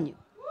otro año.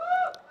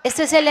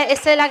 Esta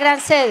es la gran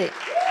sede.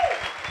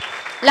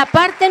 La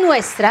parte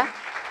nuestra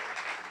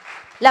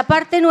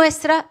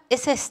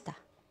es esta.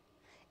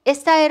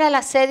 Esta era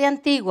la sede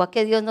antigua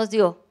que Dios nos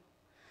dio.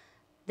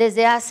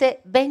 Desde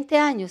hace 20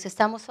 años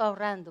estamos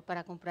ahorrando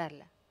para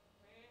comprarla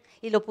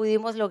y lo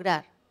pudimos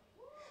lograr.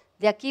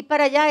 De aquí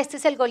para allá, este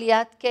es el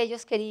Goliat que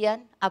ellos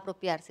querían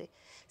apropiarse.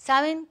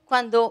 ¿Saben?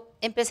 Cuando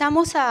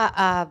empezamos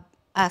a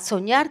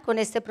soñar con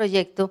este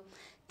proyecto,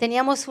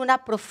 teníamos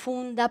una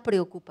profunda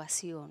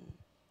preocupación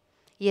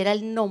y era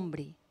el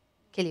nombre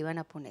que le iban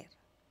a poner.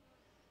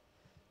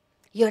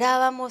 Y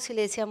orábamos y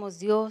le decíamos,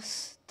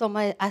 Dios,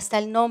 toma, hasta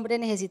el nombre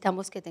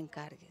necesitamos que te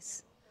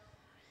encargues.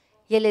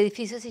 Y el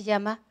edificio se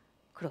llama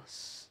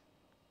Cross.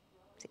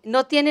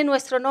 No tiene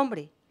nuestro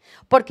nombre,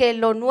 porque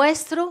lo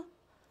nuestro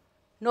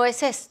no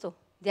es esto,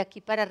 de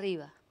aquí para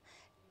arriba.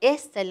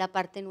 Esta es la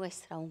parte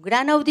nuestra, un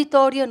gran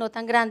auditorio, no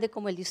tan grande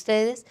como el de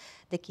ustedes,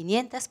 de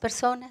 500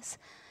 personas.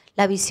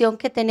 La visión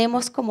que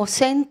tenemos como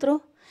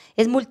centro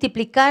es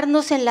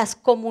multiplicarnos en las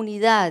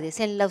comunidades,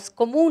 en las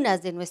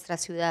comunas de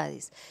nuestras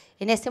ciudades.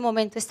 En este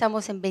momento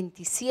estamos en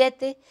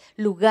 27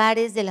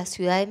 lugares de la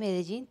ciudad de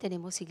Medellín,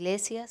 tenemos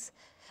iglesias,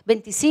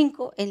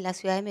 25 en la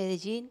ciudad de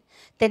Medellín,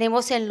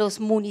 tenemos en los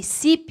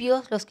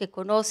municipios, los que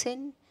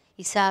conocen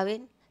y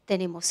saben,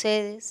 tenemos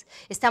sedes,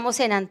 estamos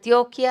en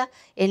Antioquia,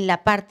 en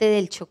la parte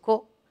del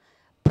Chocó,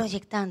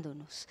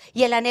 proyectándonos.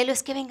 Y el anhelo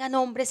es que vengan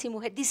hombres y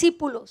mujeres,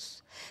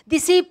 discípulos,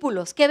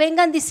 que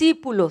vengan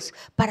discípulos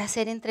para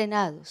ser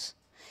entrenados.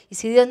 Y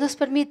si Dios nos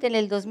permite, en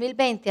el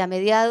 2020, a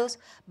mediados,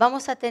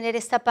 vamos a tener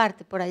esta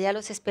parte, por allá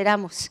los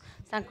esperamos,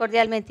 están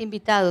cordialmente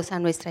invitados a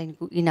nuestra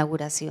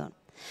inauguración,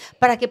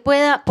 para que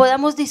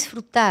podamos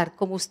disfrutar,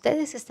 como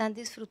ustedes están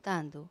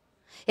disfrutando,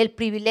 el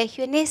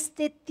privilegio en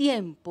este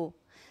tiempo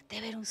de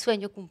ver un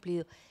sueño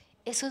cumplido.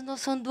 Esos no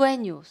son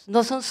dueños,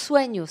 no son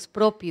sueños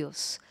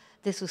propios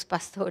de sus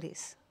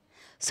pastores,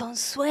 son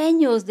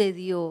sueños de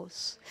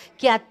Dios,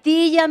 que a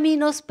ti y a mí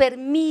nos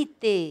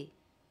permite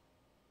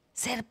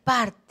ser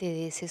parte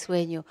de ese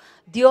sueño.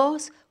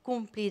 Dios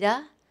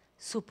cumplirá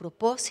su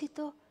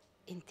propósito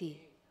en ti.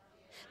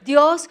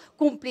 Dios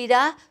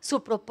cumplirá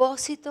su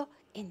propósito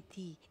en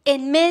ti,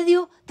 en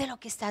medio de lo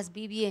que estás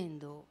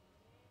viviendo.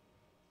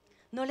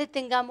 No le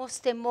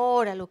tengamos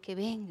temor a lo que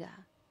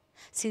venga.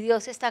 Si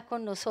Dios está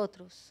con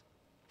nosotros,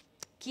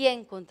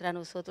 ¿quién contra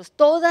nosotros?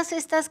 Todas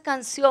estas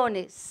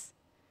canciones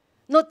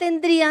no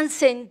tendrían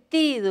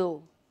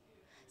sentido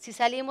si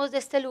salimos de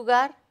este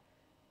lugar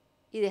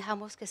y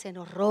dejamos que se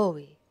nos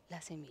robe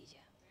la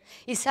semilla.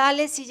 Y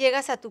sales y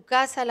llegas a tu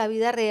casa, a la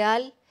vida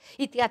real,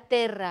 y te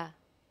aterra.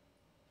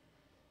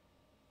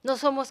 No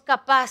somos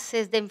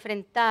capaces de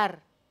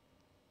enfrentar.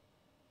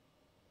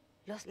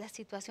 Las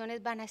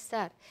situaciones van a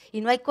estar. Y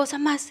no hay cosa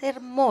más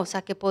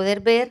hermosa que poder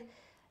ver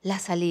la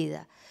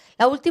salida.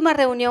 La última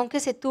reunión que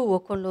se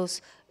tuvo con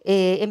los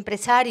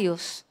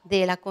empresarios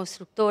de la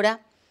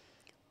constructora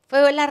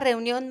fue la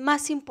reunión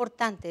más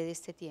importante de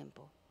este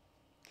tiempo,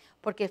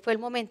 porque fue el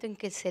momento en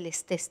que se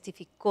les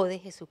testificó de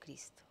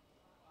Jesucristo.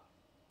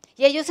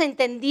 Y ellos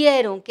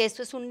entendieron que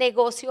esto es un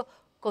negocio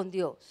con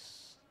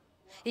Dios.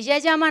 Y ya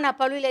llaman a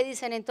Pablo y le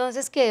dicen,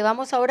 entonces, ¿qué?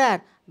 ¿Vamos a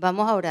orar?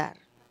 Vamos a orar.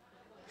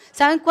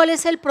 ¿Saben cuál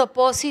es el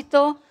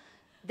propósito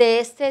de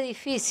este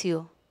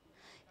edificio?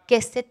 Que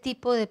este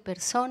tipo de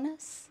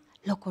personas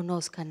lo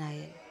conozcan a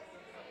Él.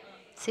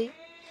 ¿Sí?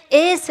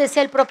 Ese es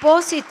el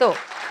propósito.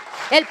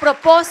 El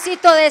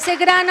propósito de ese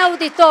gran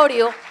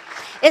auditorio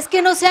es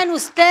que no sean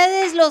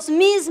ustedes los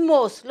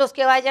mismos los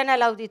que vayan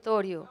al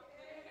auditorio.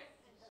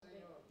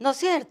 ¿No es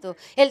cierto?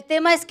 El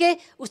tema es que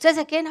ustedes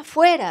se queden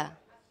afuera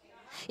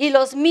y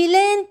los 1000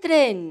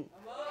 entren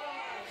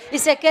y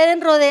se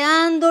queden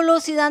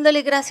rodeándolos y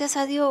dándole gracias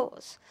a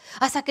Dios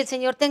hasta que el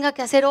Señor tenga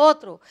que hacer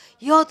otro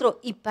y otro.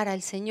 Y para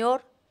el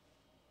Señor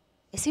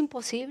es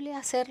imposible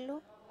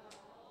hacerlo.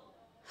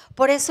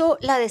 Por eso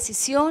la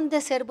decisión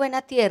de ser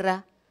buena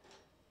tierra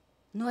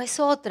no es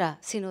otra,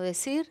 sino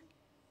decir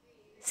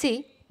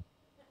sí,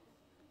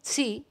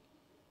 sí,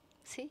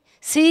 sí,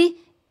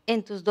 sí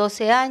en tus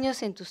 12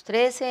 años, en tus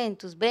 13, en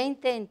tus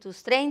 20, en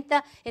tus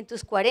 30, en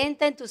tus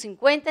 40, en tus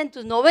 50, en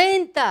tus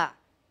 90.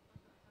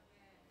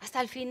 Hasta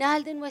el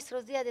final de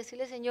nuestros días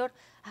decirle, Señor,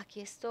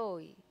 aquí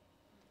estoy,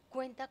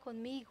 cuenta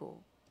conmigo.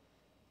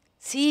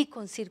 Sí,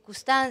 con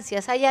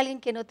circunstancias. Hay alguien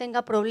que no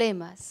tenga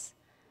problemas.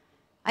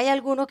 Hay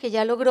alguno que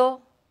ya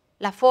logró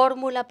la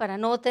fórmula para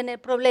no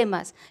tener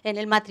problemas en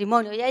el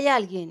matrimonio. ¿Y hay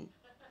alguien?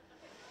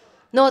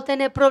 No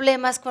tener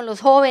problemas con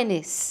los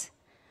jóvenes,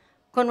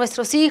 con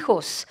nuestros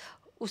hijos.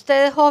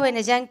 Ustedes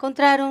jóvenes ya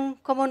encontraron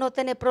cómo no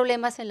tener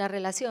problemas en las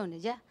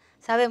relaciones, ya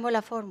sabemos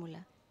la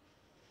fórmula.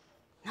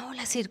 No,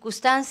 las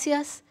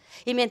circunstancias,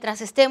 y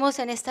mientras estemos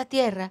en esta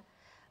tierra,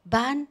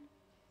 van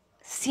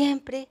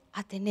siempre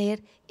a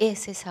tener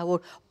ese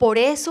sabor. Por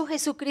eso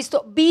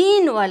Jesucristo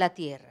vino a la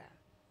tierra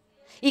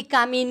y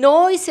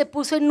caminó y se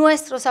puso en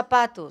nuestros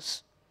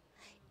zapatos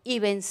y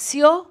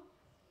venció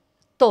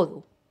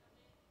todo,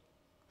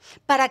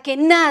 para que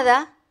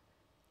nada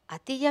a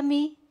ti y a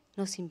mí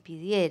nos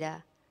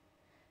impidiera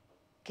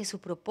que su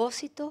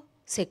propósito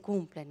se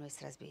cumpla en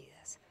nuestras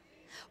vidas.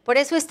 Por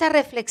eso esta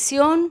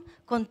reflexión,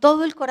 con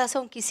todo el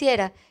corazón,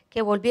 quisiera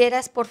que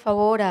volvieras por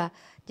favor a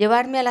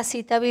llevarme a la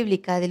cita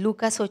bíblica de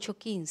Lucas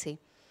 8:15,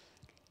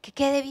 que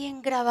quede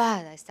bien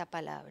grabada esta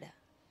palabra,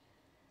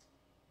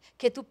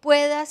 que tú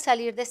puedas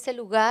salir de este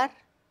lugar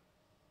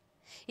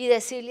y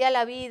decirle a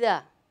la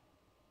vida,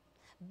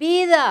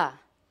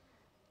 vida,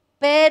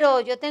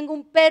 pero, yo tengo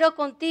un pero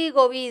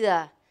contigo,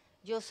 vida,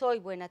 yo soy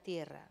buena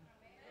tierra.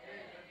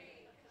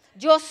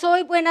 Yo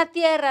soy buena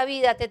tierra,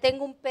 vida, te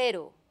tengo un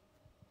pero.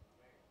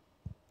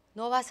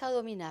 No vas a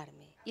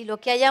dominarme. y lo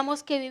que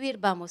hayamos que vivir,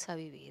 vamos a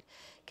vivir.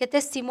 Qué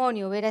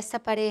testimonio ver a esta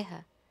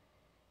pareja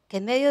que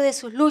en medio de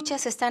sus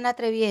luchas se están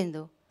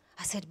atreviendo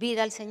a servir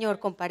al Señor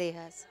con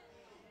parejas.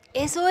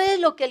 Eso es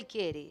lo que Él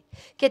quiere,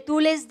 que tú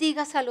les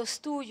digas a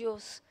los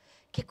tuyos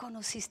que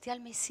conociste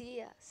al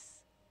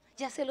Mesías.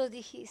 Ya se los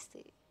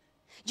dijiste.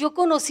 Yo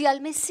conocí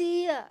al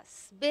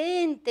Mesías,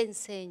 ven, te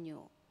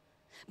enseño.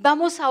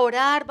 Vamos a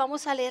orar,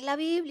 vamos a leer la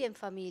Biblia en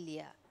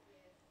familia.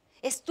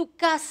 Es tu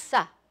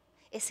casa,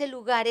 ese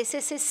lugar, es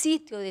ese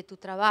sitio de tu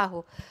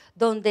trabajo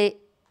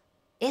donde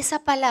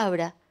esa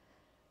palabra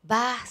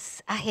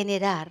vas a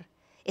generar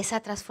esa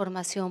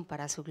transformación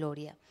para su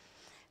gloria.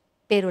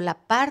 Pero la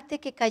parte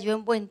que cayó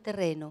en buen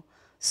terreno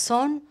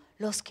son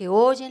los que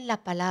oyen la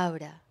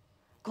palabra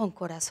con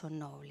corazón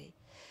noble.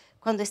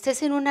 Cuando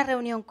estés en una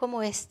reunión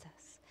como estas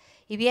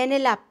y viene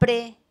la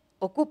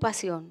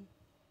preocupación,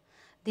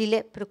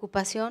 dile,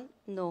 preocupación,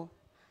 no.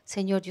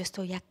 Señor, yo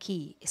estoy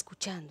aquí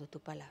escuchando tu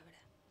palabra.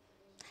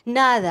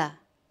 Nada,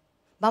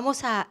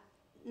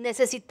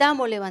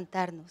 necesitamos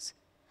levantarnos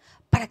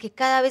para que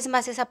cada vez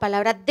más esa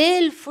palabra dé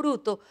el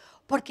fruto,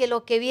 porque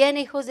lo que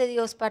viene, hijos de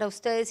Dios, para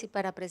ustedes y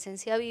para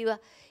Presencia Viva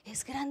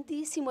es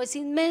grandísimo, es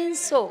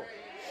inmenso.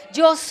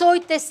 Yo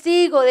soy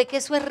testigo de que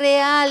eso es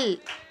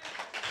real.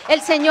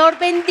 El Señor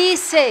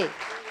bendice,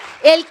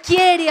 Él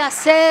quiere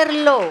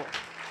hacerlo.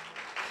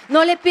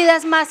 No le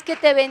pidas más que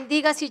te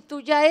bendiga si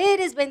tú ya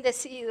eres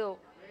bendecido.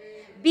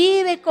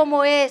 Vive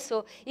como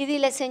eso y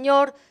dile,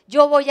 Señor,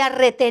 yo voy a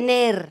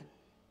retener.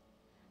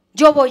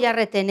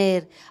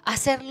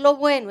 Hacer lo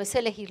bueno es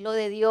elegir lo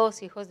de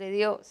Dios, hijos de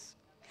Dios.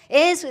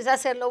 Eso es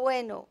hacer lo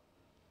bueno.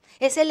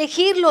 Es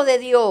elegir lo de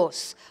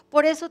Dios.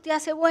 Por eso te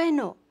hace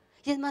bueno.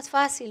 Y es más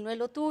fácil, no es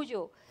lo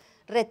tuyo.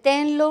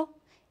 Reténlo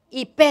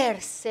y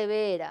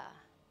persevera.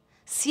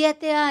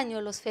 7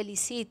 años, los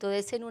felicito,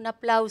 desen un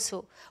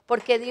aplauso,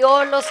 porque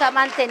Dios los ha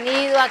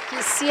mantenido aquí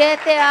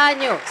 7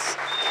 años.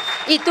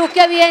 Y tú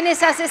que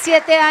vienes hace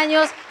 7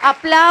 años,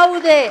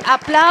 aplaude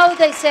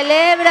y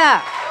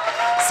celebra.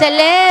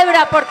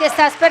 Celebra porque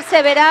estás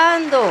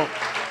perseverando,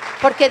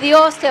 porque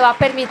Dios te va a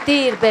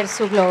permitir ver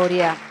su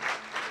gloria.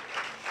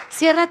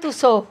 Cierra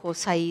tus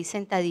ojos ahí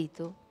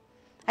sentadito,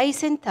 ahí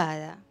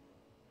sentada.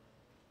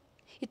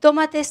 Y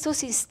tómate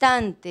estos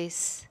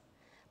instantes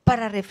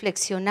para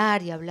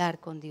reflexionar y hablar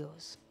con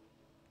Dios.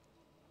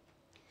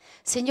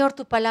 Señor,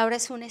 tu palabra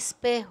es un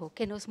espejo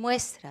que nos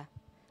muestra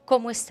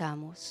cómo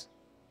estamos.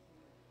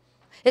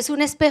 Es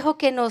un espejo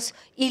que nos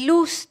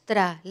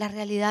ilustra la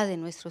realidad de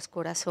nuestros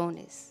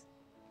corazones.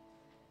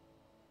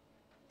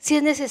 Si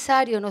es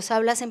necesario, nos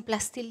hablas en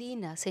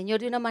plastilina,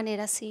 Señor, de una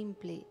manera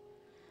simple,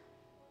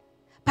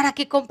 para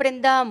que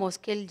comprendamos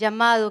que el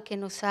llamado que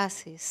nos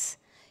haces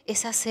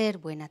es hacer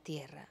buena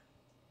tierra.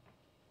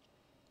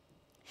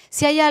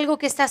 Si hay algo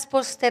que estás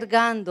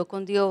postergando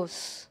con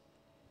Dios,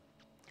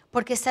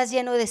 porque estás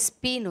lleno de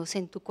espinos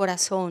en tu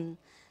corazón,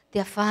 de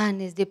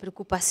afanes, de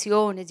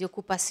preocupaciones, de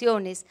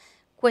ocupaciones,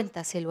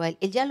 cuéntaselo a Él.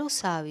 Él ya lo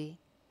sabe,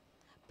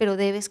 pero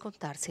debes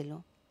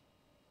contárselo.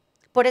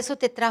 Por eso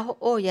te trajo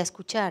hoy a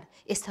escuchar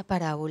esta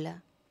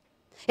parábola.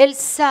 Él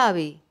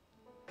sabe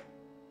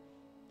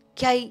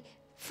que hay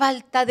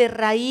falta de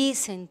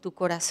raíz en tu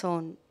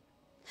corazón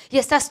y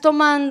estás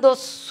tomando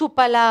su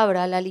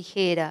palabra a la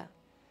ligera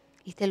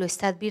y te lo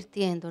está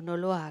advirtiendo, no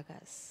lo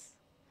hagas.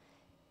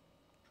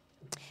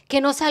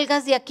 Que no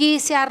salgas de aquí y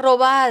sea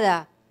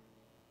robada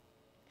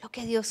lo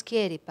que Dios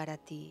quiere para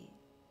ti.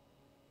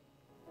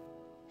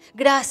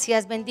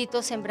 Gracias,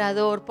 bendito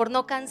sembrador, por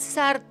no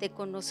cansarte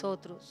con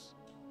nosotros.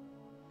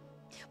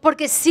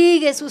 Porque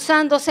sigues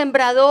usando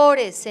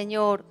sembradores,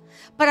 Señor,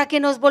 para que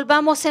nos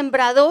volvamos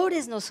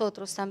sembradores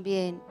nosotros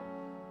también.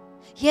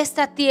 Y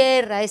esta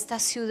tierra, esta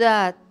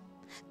ciudad,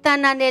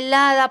 tan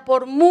anhelada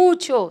por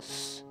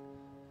muchos,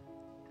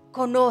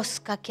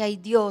 conozca que hay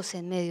Dios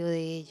en medio de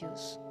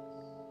ellos.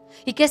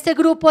 Y que este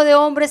grupo de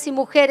hombres y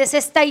mujeres,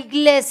 esta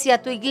iglesia,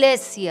 tu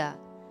iglesia,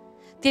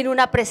 tiene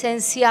una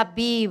presencia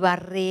viva,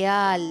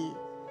 real,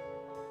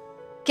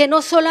 que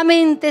no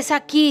solamente es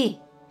aquí,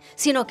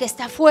 sino que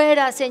está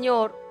afuera,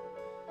 Señor.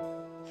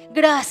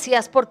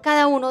 Gracias por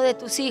cada uno de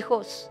tus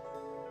hijos,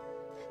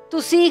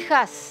 tus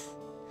hijas,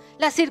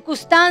 las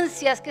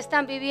circunstancias que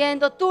están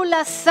viviendo, tú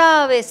las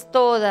sabes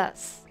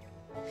todas.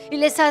 Y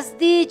les has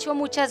dicho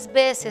muchas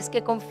veces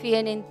que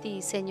confíen en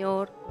ti,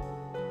 Señor.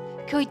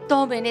 Que hoy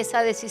tomen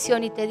esa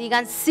decisión y te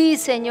digan, sí,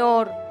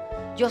 Señor,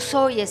 yo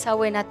soy esa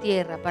buena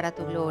tierra para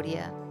tu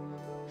gloria.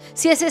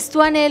 Si ese es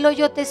tu anhelo,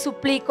 yo te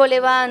suplico,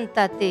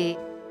 levántate,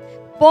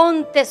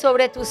 ponte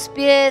sobre tus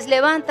pies,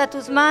 levanta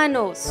tus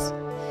manos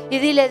y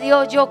dile,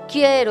 Dios, yo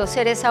quiero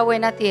ser esa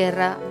buena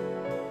tierra.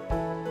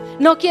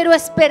 No quiero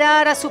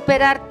esperar a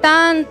superar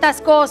tantas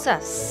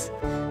cosas.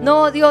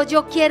 No, Dios,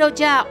 yo quiero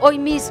ya, hoy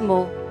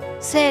mismo,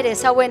 ser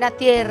esa buena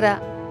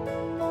tierra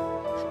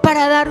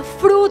para dar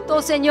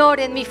fruto,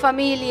 Señor, en mi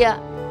familia.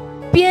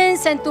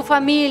 Piensa en tu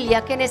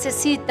familia que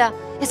necesita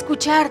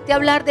escucharte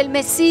hablar del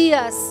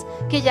Mesías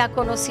que ya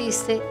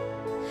conociste.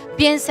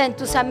 Piensa en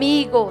tus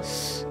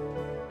amigos.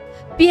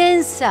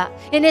 Piensa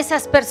en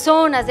esas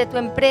personas de tu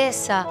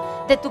empresa,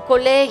 de tu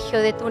colegio,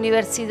 de tu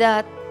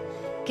universidad,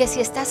 que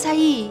si estás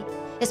ahí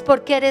es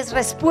porque eres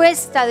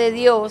respuesta de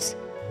Dios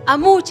a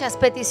muchas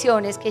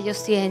peticiones que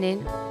ellos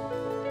tienen.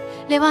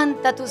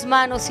 Levanta tus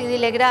manos y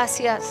dile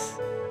gracias,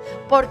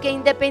 porque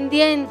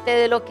independiente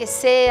de lo que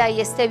sea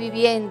y esté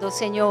viviendo,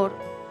 Señor,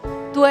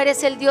 tú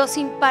eres el Dios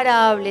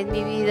imparable en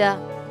mi vida,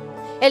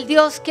 el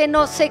Dios que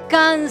no se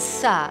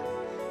cansa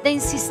de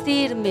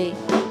insistirme,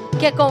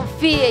 que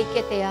confíe y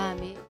que te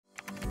ame.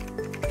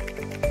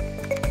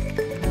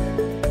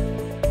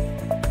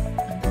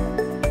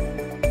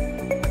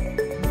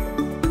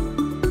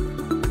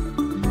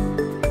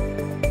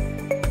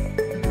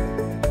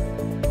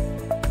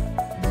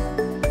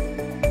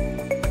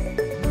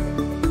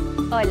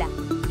 Hola,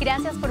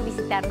 gracias por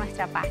visitar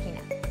nuestra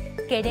página.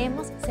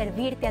 Queremos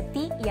servirte a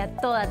ti y a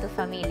toda tu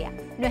familia.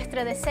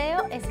 Nuestro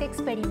deseo es que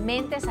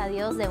experimentes a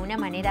Dios de una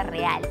manera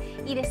real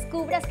y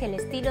descubras que el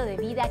estilo de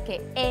vida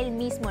que Él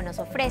mismo nos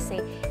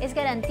ofrece es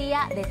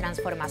garantía de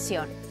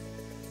transformación,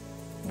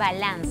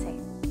 balance,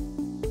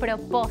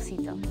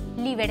 propósito,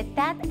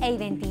 libertad e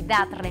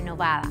identidad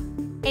renovada.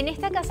 En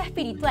esta casa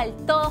espiritual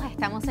todos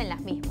estamos en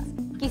las mismas,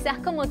 quizás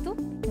como tú,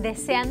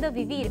 deseando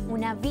vivir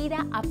una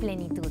vida a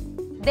plenitud.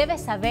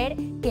 Debes saber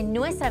que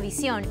nuestra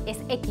visión es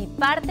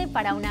equiparte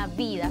para una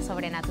vida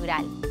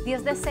sobrenatural.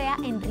 Dios desea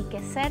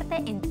enriquecerte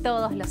en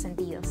todos los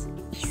sentidos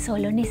y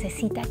solo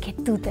necesita que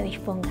tú te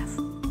dispongas,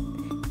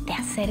 te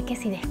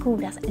acerques y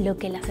descubras lo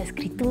que las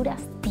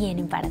Escrituras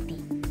tienen para ti.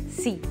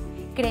 Sí,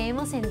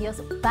 creemos en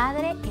Dios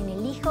Padre, en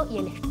el Hijo y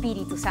el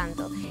Espíritu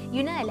Santo. Y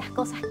una de las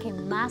cosas que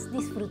más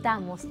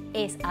disfrutamos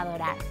es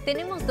adorar.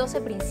 Tenemos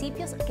 12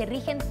 principios que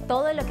rigen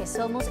todo lo que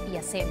somos y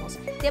hacemos,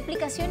 de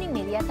aplicación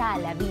inmediata a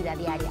la vida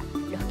diaria.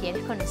 ¿Los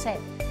quieres conocer?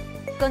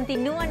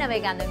 Continúa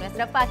navegando en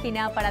nuestra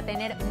página para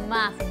tener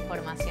más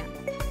información.